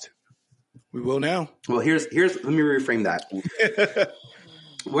podcast? We will now. Well, here's let me reframe that.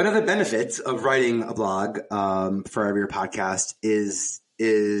 One of the benefits of writing a blog for every podcast is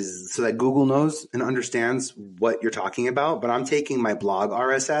so that Google knows and understands what you're talking about. But I'm taking my blog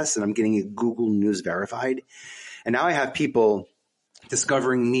RSS and I'm getting it Google News verified. And now I have people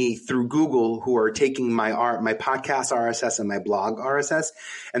discovering me through Google who are taking my podcast RSS and my blog RSS,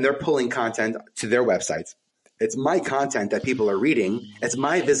 and they're pulling content to their websites. It's my content that people are reading. It's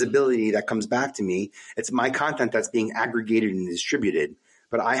my visibility that comes back to me. It's my content that's being aggregated and distributed.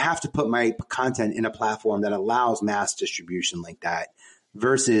 But I have to put my content in a platform that allows mass distribution like that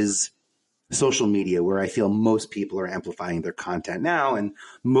versus social media, where I feel most people are amplifying their content now. And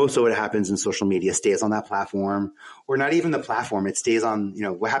most of what happens in social media stays on that platform, or not even the platform. It stays on,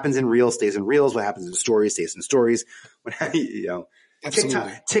 what happens in Reels stays in Reels. What happens in Stories stays in Stories.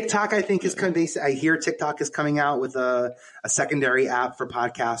 TikTok, I think I hear TikTok is coming out with a secondary app for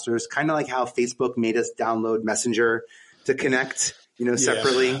podcasters, kind of like how Facebook made us download Messenger to connect,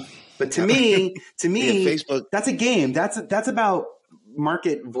 separately. Yeah. But to me, Facebook, that's a game. That's about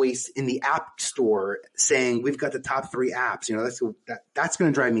market voice in the app store saying we've got the top 3 apps. That's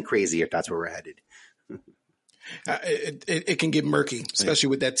going to drive me crazy if that's where we're headed. It can get murky, especially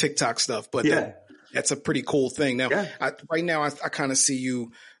with that TikTok stuff. But that's a pretty cool thing. Now, right now, I kind of see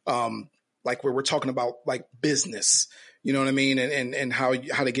you like where we're talking about like business. You know what I mean? And how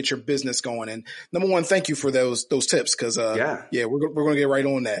to get your business going. And number one, thank you for those tips. Cause, we're going to get right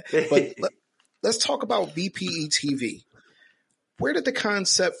on that. But let's talk about VPE TV. Where did the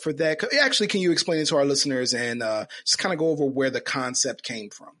concept for that? Actually, can you explain it to our listeners and just kind of go over where the concept came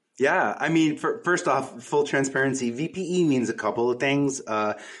from? Yeah. I mean, first off, full transparency, VPE means a couple of things.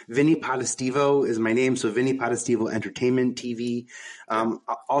 Vinnie Potestivo is my name. So Vinnie Potestivo Entertainment TV.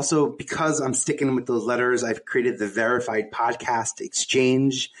 Also, because I'm sticking with those letters, I've created the verified podcast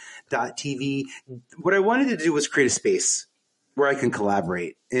exchange.tv. What I wanted to do was create a space where I can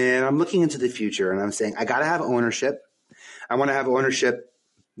collaborate. And I'm looking into the future and I'm saying, I got to have ownership. I want to have ownership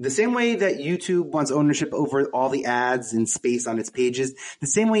The same way that YouTube wants ownership over all the ads and space on its pages, the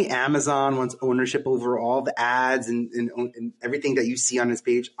same way Amazon wants ownership over all the ads and everything that you see on its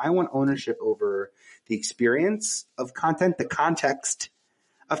page, I want ownership over the experience of content, the context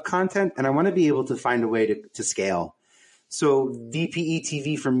of content, and I want to be able to find a way to scale. So VPE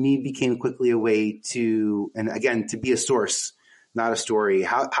TV for me became quickly a way to, and again, to be a source, not a story.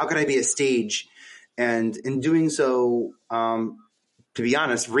 How could I be a stage? And in doing so, to be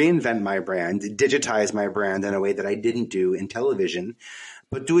honest, reinvent my brand, digitize my brand in a way that I didn't do in television,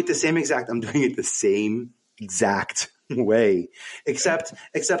 but do it I'm doing it the same exact way. Except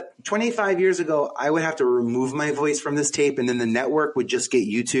 25 years ago, I would have to remove my voice from this tape, and then the network would just get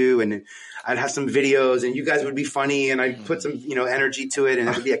YouTube, and I'd have some videos, and you guys would be funny, and I'd put some, energy to it, and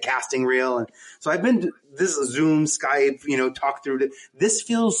it would be a casting reel. And so I've been this Zoom, Skype, talk through it. This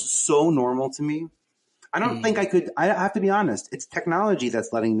feels so normal to me. I don't think I have to be honest. It's technology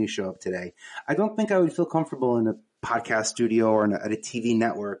that's letting me show up today. I don't think I would feel comfortable in a podcast studio or at a TV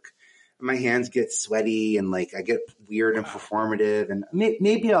network. My hands get sweaty and I get weird and performative, and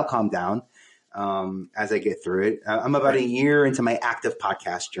maybe I'll calm down as I get through it. I'm about a year into my active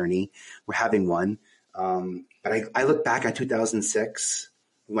podcast journey. We're having one. But I look back at 2006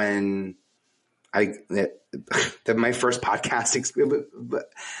 when my first podcast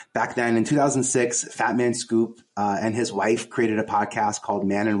back then in 2006, Fat Man Scoop and his wife created a podcast called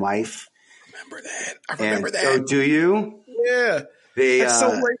Man and Wife. I remember that. Oh, do you? Yeah. That's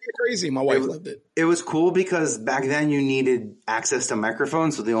so crazy. My wife loved it. It was cool because back then you needed access to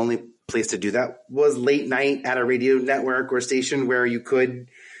microphones. So the only place to do that was late night at a radio network or station where you could,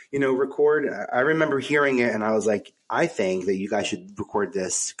 record. I remember hearing it and I was like, I think that you guys should record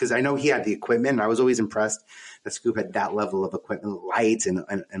this, because I know he had the equipment, and I was always impressed that Scoop had that level of equipment, lights and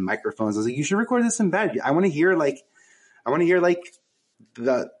microphones. I was like, you should record this in bed. I want to hear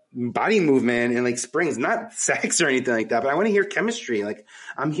the body movement and springs, not sex or anything like that, but I want to hear chemistry.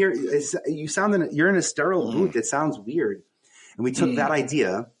 I'm here. You're in a sterile booth. It sounds weird. And we took that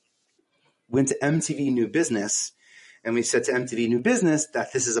idea, went to MTV New Business, and we said to MTV New Business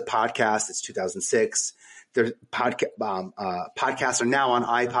that this is a podcast. It's 2006. Podcasts are now on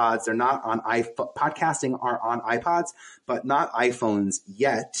iPods. They're not on iPhone. Podcasting are on iPods, but not iPhones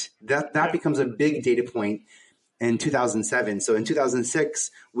yet. That becomes a big data point in 2007. So in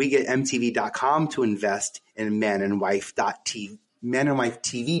 2006, we get MTV.com to invest in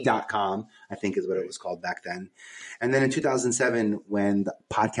manandwifetv.com, I think is what it was called back then. And then in 2007, when the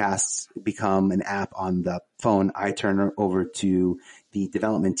podcasts become an app on the phone, I turn over to the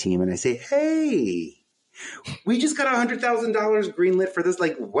development team and I say, hey, we just got $100,000 greenlit for this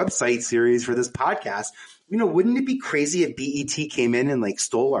website series for this podcast. Wouldn't it be crazy if BET came in and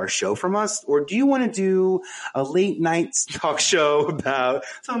stole our show from us? Or do you want to do a late night talk show about?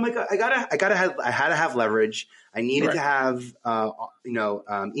 So I'm like, I had to have leverage. I needed to have,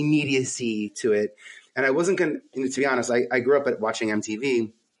 immediacy to it. And I wasn't going to be honest, I grew up watching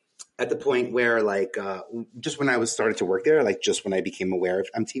MTV at the point where just when I was started to work there, just when I became aware of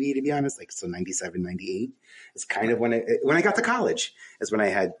MTV, to be honest, so 97, 98 is kind of when I got to college is when I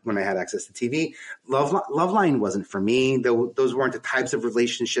had access to TV. Loveline wasn't for me. Those weren't the types of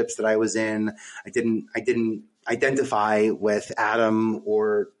relationships that I was in. I didn't identify with Adam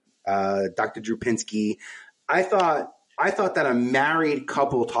or Dr. Drew Pinsky. I thought that a married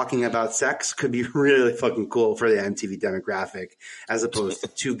couple talking about sex could be really fucking cool for the MTV demographic, as opposed to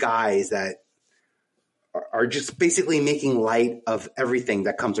two guys that are just basically making light of everything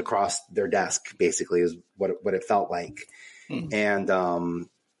that comes across their desk, basically is what it felt like. And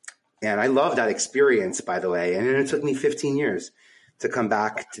I love that experience, by the way. And it took me 15 years to come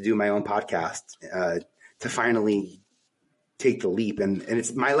back to do my own podcast, to finally take the leap. And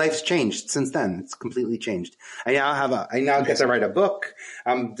it's, my life's changed since then. It's completely changed. I now get to write a book.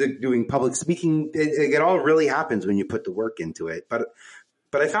 I'm doing public speaking. It all really happens when you put the work into it. But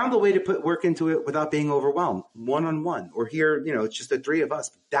I found a way to put work into it without being overwhelmed, one-on-one, or here, it's just the three of us.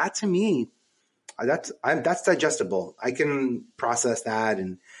 That to me, that's digestible. I can process that.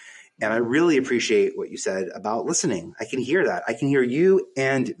 And I really appreciate what you said about listening. I can hear that. I can hear you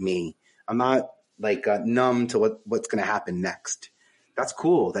and me. I'm not numb to what's going to happen next. That's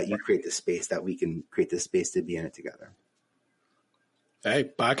cool that you create this space, that we can create this space to be in it together. Hey,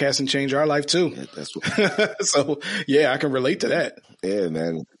 podcasting changed our life too. Yeah, that's what. So yeah, I can relate to that. Yeah,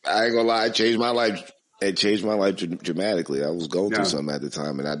 man. I ain't gonna lie. It changed my life. It changed my life dramatically. I was going through something at the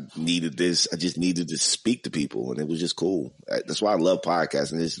time, and I needed this. I just needed to speak to people, and it was just cool. That's why I love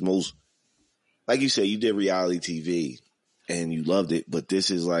podcasting. It's the most, like you said, you did reality TV and you loved it, but this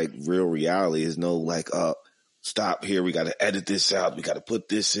is real reality. There's no stop here. We got to edit this out. We got to put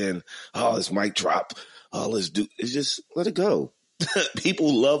this in. Oh, this mic drop. Oh, let's do, it's just let it go.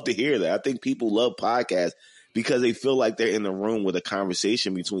 People love to hear that. I think people love podcasts because they feel like they're in the room with a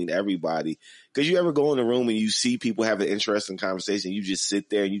conversation between everybody. Because you ever go in the room and you see people have an interesting conversation, you just sit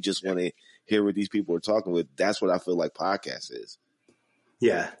there and you just want to hear what these people are talking with. That's what I feel like podcast is.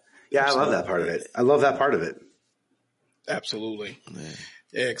 Yeah. Yeah, I love that part of it. I love that part of it. Absolutely.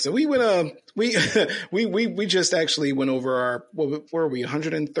 Yeah, so we went we just actually went over our what were we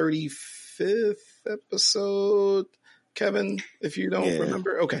 135th episode, Kevin, if you don't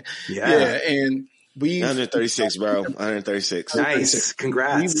remember. Okay. Yeah, and we 136, bro. 136. Nice.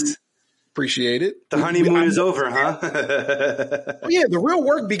 Congrats. Appreciate it. The honeymoon is over, huh? Oh, yeah, the real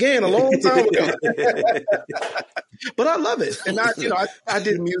work began a long time ago. But I love it. And I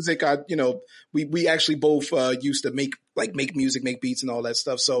did music. We actually both used to make music, make beats and all that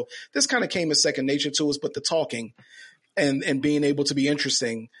stuff. So this kind of came as second nature to us, but the talking and being able to be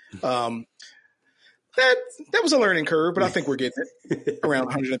interesting, that was a learning curve, but I think we're getting it around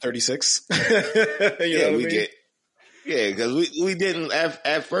 136. Yeah, because we didn't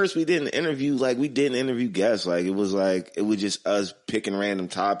at first we didn't interview guests. Like it was just us picking random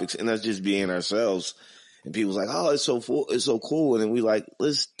topics and us just being ourselves. And people was like, "Oh, it's so cool." And then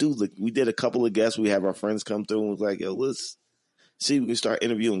we did a couple of guests. We have our friends come through and was like, "Yo, let's see if we can start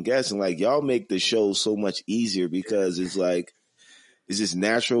interviewing guests." And like y'all make the show so much easier because it's just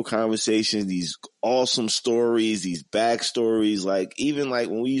natural conversations, these awesome stories, these backstories. Like even like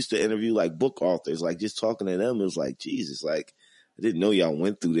when we used to interview like book authors, like just talking to them, it was like, Jesus, like I didn't know y'all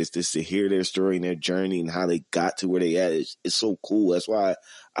went through this, just to hear their story and their journey and how they got to where they at. It's so cool. That's why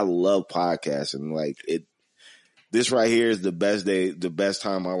I love podcasting. Like this right here is the best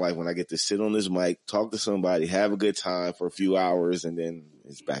time of my life when I get to sit on this mic, talk to somebody, have a good time for a few hours, and then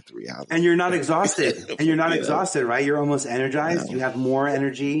it's back to reality. And you're not exhausted. Exhausted, right? You're almost energized. No. You have more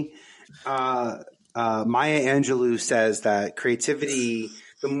energy. Maya Angelou says that creativity,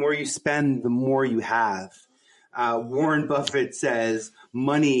 the more you spend, the more you have. Warren Buffett says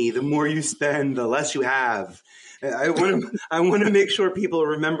money, the more you spend, the less you have. I want to make sure people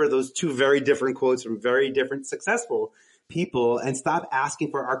remember those two very different quotes from very different successful people and stop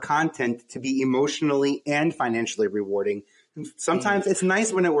asking for our content to be emotionally and financially rewarding. Sometimes it's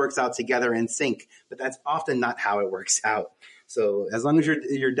nice when it works out together in sync, but that's often not how it works out. So as long as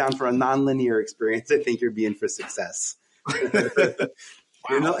you're down for a nonlinear experience, I think you're being for success.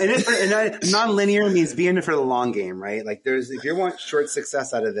 Nonlinear means be in it for the long game, right? Like if you want short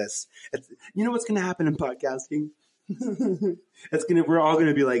success out of this, you know what's going to happen in podcasting? We're all going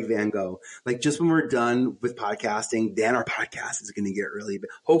to be like Van Gogh. Like just when we're done with podcasting, then our podcast is going to get really big.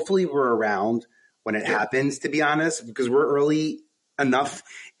 Hopefully we're around when it happens, to be honest, because we're early enough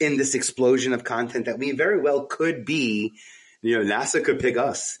in this explosion of content that we very well could be. NASA could pick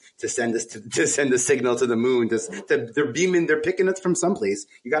us to send a signal to the moon. They're picking us from someplace.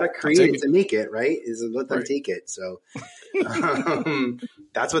 You got to create it to make it, right? Let them take it. So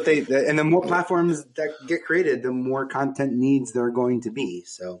that's what and the more platforms that get created, the more content needs there are going to be.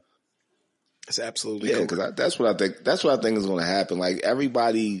 So that's absolutely cool. Because that's what I think. That's what I think is going to happen. Like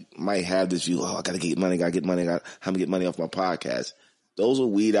everybody might have this view. Oh, I got to get money. How to get money off my podcast. Those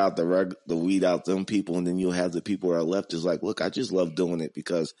will weed out them people, and then you'll have the people that are left is like, look, I just love doing it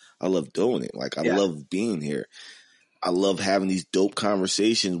because I love doing it. Like I love being here. I love having these dope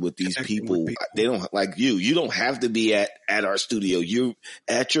conversations with these people. They don't like you. You don't have to be at our studio. You're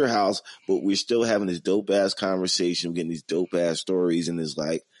at your house, but we're still having this dope ass conversation. We're getting these dope ass stories, and it's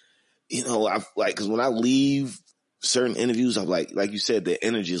like, because when I leave certain interviews, I'm like you said, the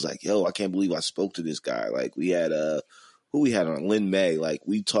energy is like, yo, I can't believe I spoke to this guy. Like we had who we had on Lin May. Like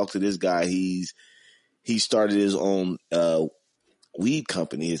we talked to this guy. He started his own weed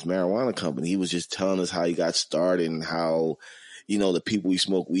company, his marijuana company. He was just telling us how he got started and how, the people he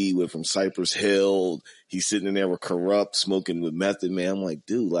smoked weed with from Cypress Hill, he's sitting in there with Corrupt smoking with Method Man. I'm like,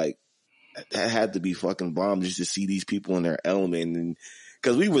 dude, like that had to be fucking bomb just to see these people in their element. And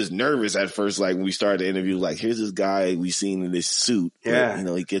cause we was nervous at first, like when we started the interview, like here's this guy we seen in this suit. Yeah.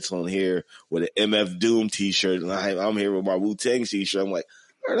 But, he gets on here with an MF Doom t-shirt and I'm here with my Wu-Tang t-shirt. I'm like,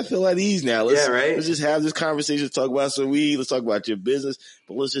 all right, I feel at ease now. Let's just have this conversation, talk about some weed, let's talk about your business,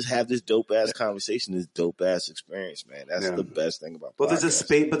 but let's just have this dope ass conversation, this dope ass experience, man. That's the best thing about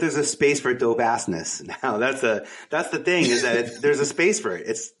podcasting. There's a space for dope assness. Now that's the thing is that there's a space for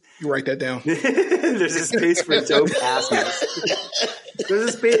it. You write that down. There's a space for dope assness. There's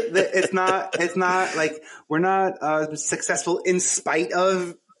a space. It's not like we're not successful in spite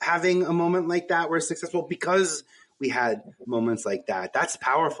of having a moment like that. We're successful because we had moments like that. That's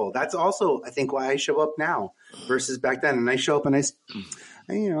powerful. That's also, I think, why I show up now versus back then. And I show up and I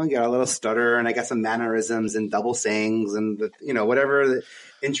got a little stutter and I got some mannerisms and double sayings and, whatever the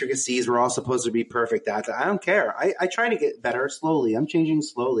intricacies were all supposed to be perfect at. I don't care. I try to get better slowly. I'm changing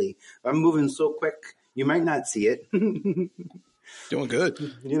slowly. I'm moving so quick. You might not see it. Doing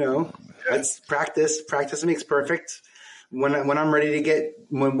good. That's practice. Practice makes perfect. When I'm ready to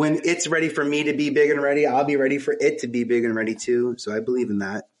when it's ready for me to be big and ready, I'll be ready for it to be big and ready too. So I believe in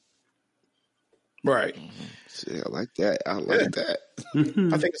that. Right. See, I like that.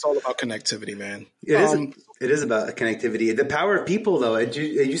 I think it's all about connectivity, man. It is about connectivity. The power of people, though.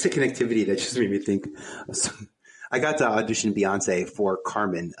 You said connectivity. That just made me think. I got to audition Beyonce for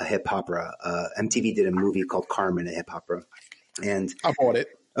Carmen, a hip opera. MTV did a movie called Carmen, a hip opera. And I bought it.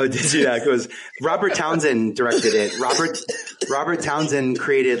 Oh, did you? Yeah, because Robert Townsend directed it. Robert Townsend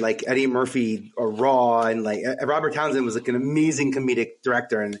created like Eddie Murphy or Raw, and like Robert Townsend was like an amazing comedic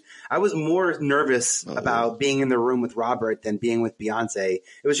director. And I was more nervous about being in the room with Robert than being with Beyonce.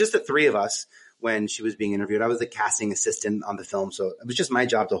 It was just the three of us when she was being interviewed. I was the casting assistant on the film, so it was just my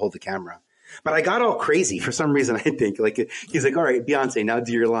job to hold the camera. But I got all crazy for some reason. I think he's like, all right, Beyonce, now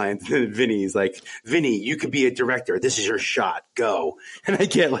do your lines. And Vinny's like, Vinnie, you could be a director. This is your shot. Go. And I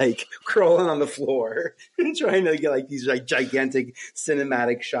get like crawling on the floor and trying to get like these like gigantic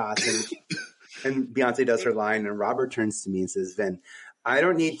cinematic shots. And Beyonce does her line, and Robert turns to me and says, Vin, I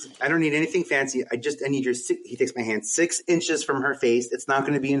don't need anything fancy. I need he takes my hand 6 inches from her face. It's not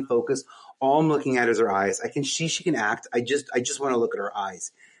going to be in focus. All I'm looking at is her eyes. I can see she can act. I just want to look at her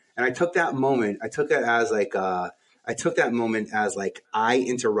eyes. And I took that moment. I took that moment as like I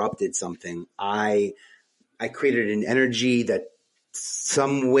interrupted something. I created an energy that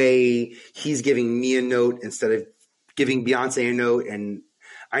some way he's giving me a note instead of giving Beyonce a note. And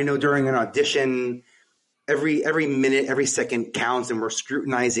I know during an audition, every minute, every second counts, and we're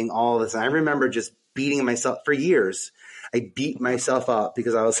scrutinizing all of this. And I remember just beating myself for years. I beat myself up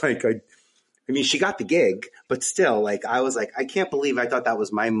because I was like, I mean, she got the gig, but still, like, I was like, I can't believe I thought that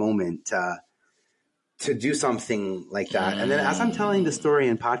was my moment to do something like that. And then as I'm telling the story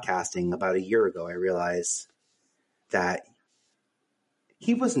in podcasting about a year ago, I realized that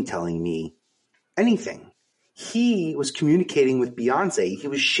he wasn't telling me anything. He was communicating with Beyonce. He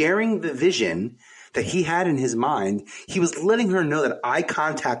was sharing the vision that he had in his mind. He was letting her know that eye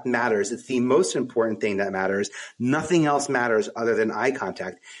contact matters. It's the most important thing that matters. Nothing else matters other than eye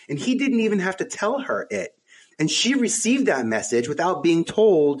contact. And he didn't even have to tell her it. And she received that message without being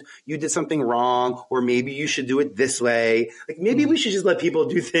told you did something wrong, or maybe you should do it this way. Like maybe we should just let people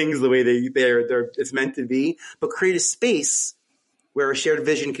do things the way it's meant to be, but create a space where a shared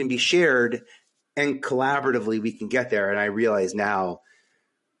vision can be shared and collaboratively we can get there. And I realize now,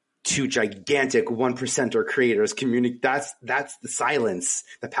 2 gigantic 1%er creators communicate. That's the silence,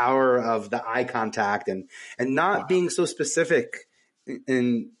 the power of the eye contact, and not being so specific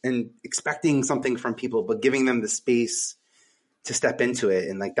and expecting something from people, but giving them the space to step into it.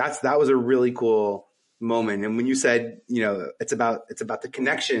 And like that was a really cool moment. And when you said, it's about the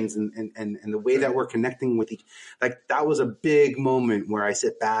connections and the way that we're connecting with each, like that was a big moment where I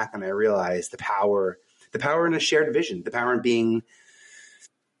sit back and I realize the power in a shared vision, the power in being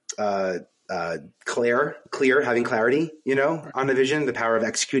clear, having clarity, on the vision, the power of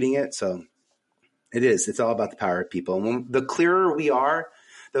executing it. So it's all about the power of people. And when the clearer we are,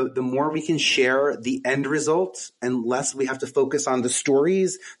 the more we can share the end result and less we have to focus on the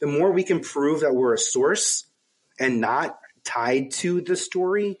stories, the more we can prove that we're a source and not tied to the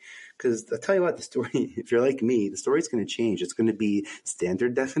story. Because I'll tell you what, the story, if you're like me, the story's going to change. It's going to be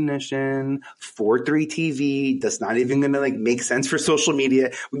standard definition, 4:3 TV. That's not even going to like make sense for social media.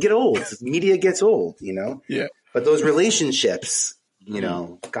 We get old. Media gets old, Yeah. But those relationships,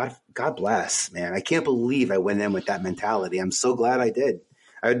 God bless, man. I can't believe I went in with that mentality. I'm so glad I did.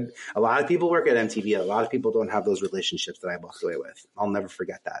 A lot of people work at MTV. A lot of people don't have those relationships that I walked away with. I'll never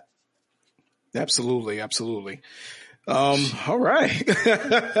forget that. Absolutely. Absolutely. All right.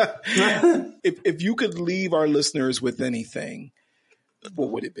 If you could leave our listeners with anything, what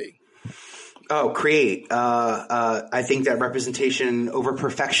would it be? Oh, create. I think that representation over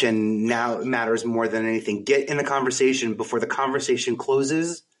perfection now matters more than anything. Get in a conversation before the conversation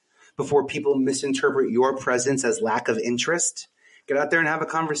closes, before people misinterpret your presence as lack of interest. Get out there and have a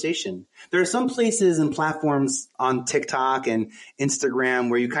conversation. There are some places and platforms on TikTok and Instagram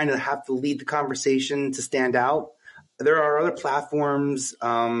where you kind of have to lead the conversation to stand out. There are other platforms,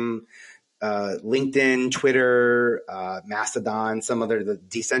 LinkedIn, Twitter, Mastodon, some other the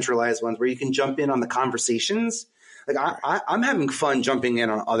decentralized ones where you can jump in on the conversations. Like I'm having fun jumping in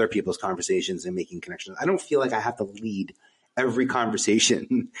on other people's conversations and making connections. I don't feel like I have to lead every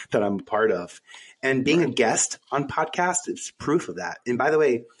conversation that I'm a part of. And being a guest on podcasts is proof of that. And by the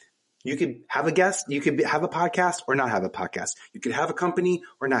way, you could have a guest, you could have a podcast or not have a podcast. You could have a company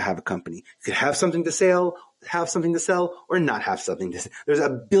or not have a company. You could have something to sell or not have something to sell. There's a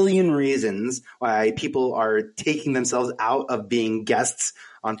billion reasons why people are taking themselves out of being guests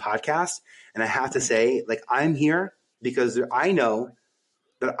on podcasts. And I have to say, like, I'm here because I know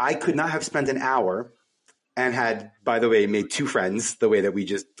that I could not have spent an hour and had, by the way, made 2 friends the way that we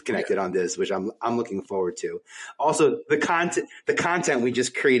just connected on this, which I'm looking forward to. Also, the content we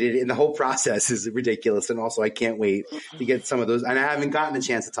just created in the whole process is ridiculous. And also I can't wait to get some of those. And I haven't gotten a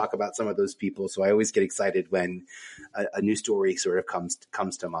chance to talk about some of those people. So I always get excited when a new story sort of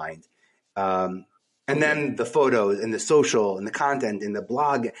comes to mind. And then the photos and the social and the content and the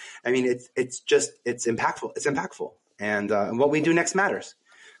blog. I mean, it's impactful. It's impactful. And what we do next matters.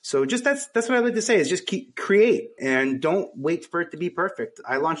 So just that's what I like to say is just create and don't wait for it to be perfect.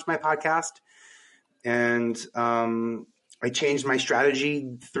 I launched my podcast and I changed my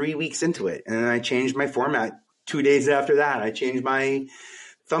strategy 3 weeks into it. And then I changed my format 2 days after that. I changed my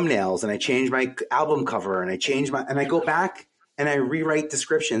thumbnails and I changed my album cover and I go back and I rewrite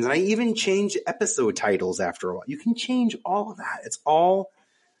descriptions and I even change episode titles after a while. You can change all of that. It's all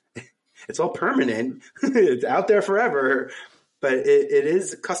permanent. It's out there forever. But it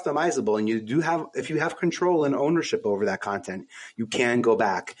is customizable, and you do have, if you have control and ownership over that content, you can go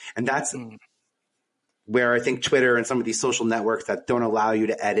back. And that's where I think Twitter and some of these social networks that don't allow you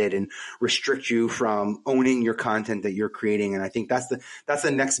to edit and restrict you from owning your content that you're creating. And I think that's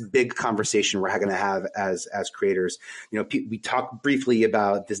the next big conversation we're going to have as creators. You know, we talked briefly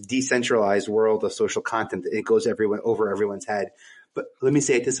about this decentralized world of social content. It goes over everyone's head. But let me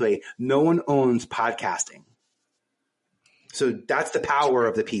say it this way. No one owns podcasting. So that's the power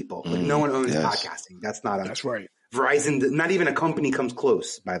of the people. Like no one owns podcasting. That's right. Verizon, not even a company comes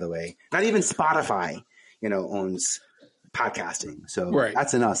close, by the way. Not even Spotify, owns podcasting. So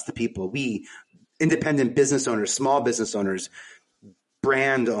that's in us, the people. We, independent business owners, small business owners,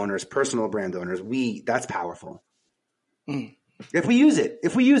 brand owners, personal brand owners, that's powerful. If we use it,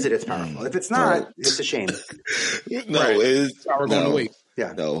 it's powerful. If it's not, it's a shame. It's power going to wait.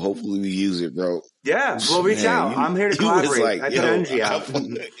 Yeah. No, hopefully we use it, bro. Yeah, we'll reach out. I'm here to collaborate. I put energy out.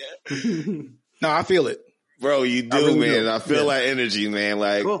 No, I feel it. Bro, you do, really man. I feel that energy, man.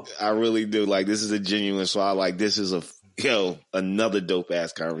 Like, cool. I really do. Like, this is a genuine, this is another dope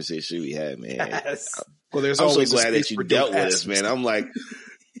ass conversation we had, man. Yes. Well, I'm so glad that you dealt with us, man. I'm like,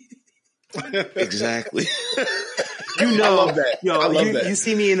 exactly. I love that. You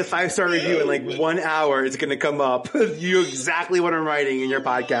see me in the 5-star review in like 1 hour, it's going to come up. You exactly what I'm writing in your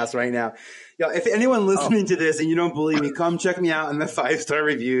podcast right now. If anyone listening to this and you don't believe me, come check me out in the 5-star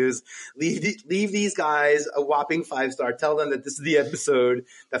reviews. Leave these guys a whopping 5-star. Tell them that this is the episode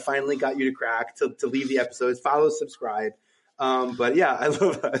that finally got you to crack to leave the episodes. Follow, subscribe. But yeah, I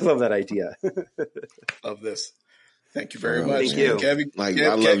love that idea. Love this. Thank you very much. Thank you. Kevin, I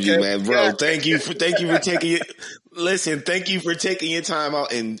love you, man, bro. Thank you for taking thank you for taking your time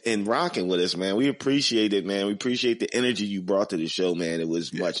out and rocking with us, man. We appreciate it, man. We appreciate the energy you brought to the show, man. It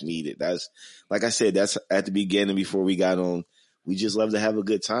was much needed. That's, like I said, that's at the beginning before we got on. We just love to have a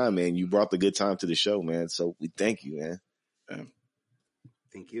good time, man. You brought the good time to the show, man. So we thank you, man.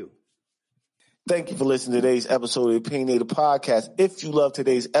 Thank you. Thank you for listening to today's episode of the Opinionated Podcast. If you love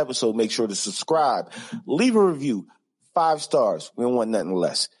today's episode, make sure to subscribe, leave a review. 5 stars. We don't want nothing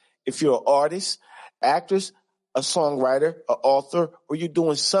less. If you're an artist, actress, a songwriter, an author, or you're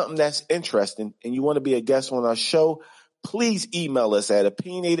doing something that's interesting and you want to be a guest on our show, please email us at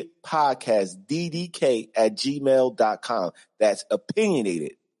opinionatedpodcastddk@gmail.com. That's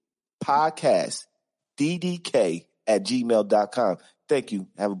opinionatedpodcastddk@gmail.com. Thank you.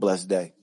 Have a blessed day.